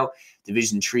for Mayo.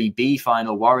 Division 3B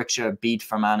final, Warwickshire beat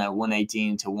Fermanagh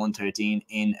 118 to 113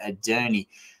 in Aderney.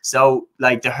 So,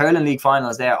 like, the hurling league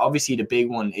finals there, obviously the big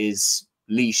one is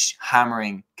Laois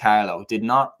hammering Carlow. Did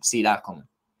not see that coming.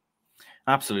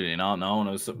 Absolutely not. No, and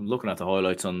I was looking at the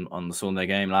highlights on the Sunday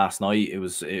game last night. It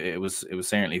was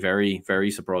certainly very, very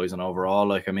surprising overall.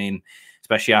 Like, I mean,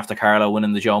 especially after Carlow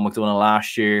winning the Joe McDonagh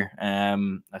last year.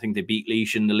 I think they beat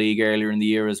Laois in the league earlier in the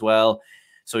year as well.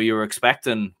 So you were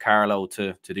expecting Carlow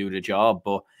to do the job.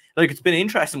 But like, it's been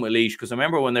interesting with Laois, because I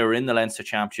remember when they were in the Leinster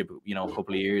Championship, you know, a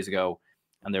couple of years ago,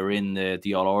 and they were in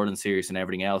the All-Ireland series and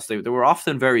everything else, they were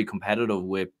often very competitive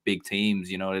with big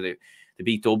teams. You know, they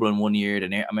beat Dublin one year.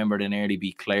 I remember they nearly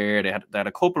beat Clare. They had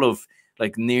a couple of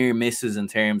like near misses in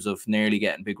terms of nearly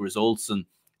getting big results, and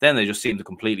then they just seemed to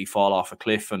completely fall off a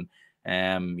cliff and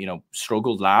you know,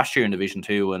 struggled last year in Division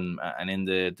 2 and in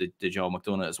the Joe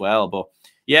McDonagh as well. But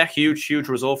yeah, huge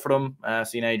result for them.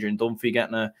 Seeing Adrian Dunphy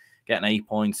getting 8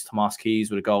 points, Tomas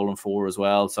Keys with a goal and 4 as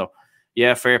well. So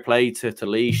yeah, fair play to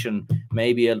Laois, and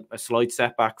maybe a slight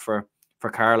setback for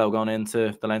Carlow going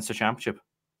into the Leinster Championship.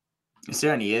 It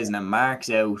certainly is, and it marks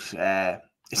out.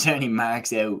 It certainly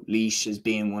marks out Laois as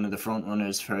being one of the front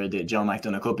runners for the Joe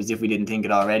McDonagh Cup, as if we didn't think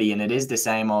it already. And it is the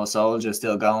same old soldier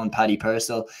still going. Paddy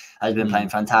Purcell has been playing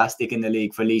fantastic in the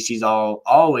league for Laois. She's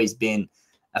always been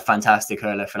a fantastic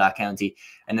hurler for that county.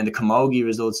 And then the camogie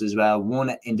results as well.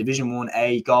 One in Division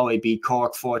 1A, Galway beat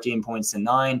Cork 14 points to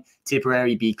 9.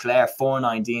 Tipperary beat Clare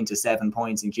 419 to 7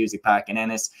 points in Cusack Park and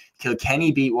Ennis.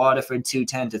 Kilkenny beat Waterford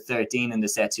 210 to 13 in the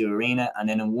Setu Arena. And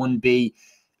then in 1B,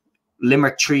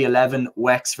 Limerick 311,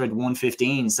 Wexford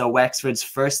 115. So Wexford's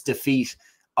first defeat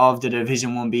of the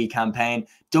Division 1B campaign.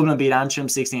 Dublin beat Antrim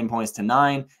 16 points to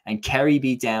 9, and Kerry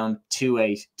beat Down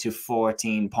 2-8 to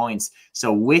 14 points.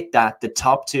 So with that, the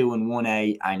top two in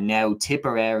 1A are now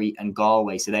Tipperary and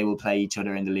Galway, so they will play each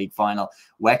other in the league final.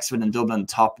 Wexford and Dublin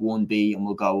top 1B and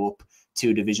will go up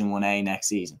to Division 1A next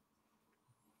season.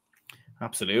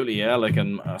 Absolutely, yeah. Like,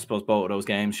 and I suppose both of those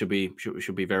games should be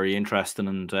very interesting,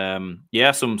 and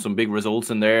yeah, some big results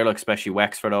in there. Like, especially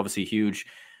Wexford, obviously huge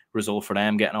result for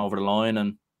them getting over the line,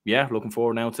 and yeah, looking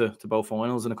forward now to both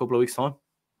finals in a couple of weeks' time.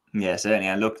 Yeah, certainly.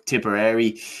 And look,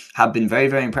 Tipperary have been very,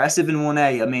 very impressive in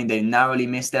 1A. I mean, they narrowly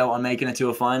missed out on making it to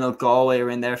a final. Galway are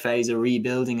in their phase of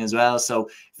rebuilding as well. So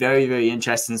very, very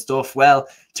interesting stuff. Well,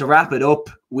 to wrap it up,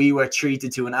 we were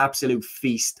treated to an absolute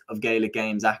feast of Gaelic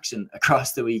Games action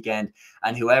across the weekend.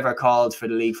 And whoever called for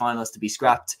the league finals to be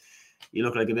scrapped, you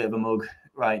look like a bit of a mug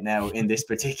right now in this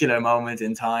particular moment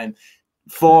in time.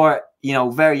 For, you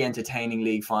know, very entertaining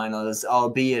league finals,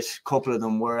 albeit a couple of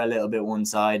them were a little bit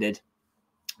one-sided.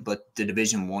 But the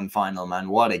Division 1 final, man,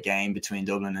 what a game between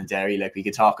Dublin and Derry. Like, we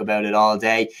could talk about it all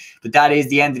day. But that is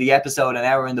the end of the episode, an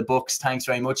hour in the books. Thanks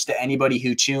very much to anybody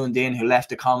who tuned in, who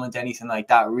left a comment, anything like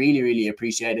that. Really, really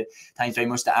appreciate it. Thanks very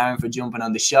much to Aaron for jumping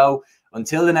on the show.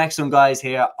 Until the next one, guys,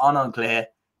 here on Ancluiche,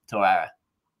 Torara.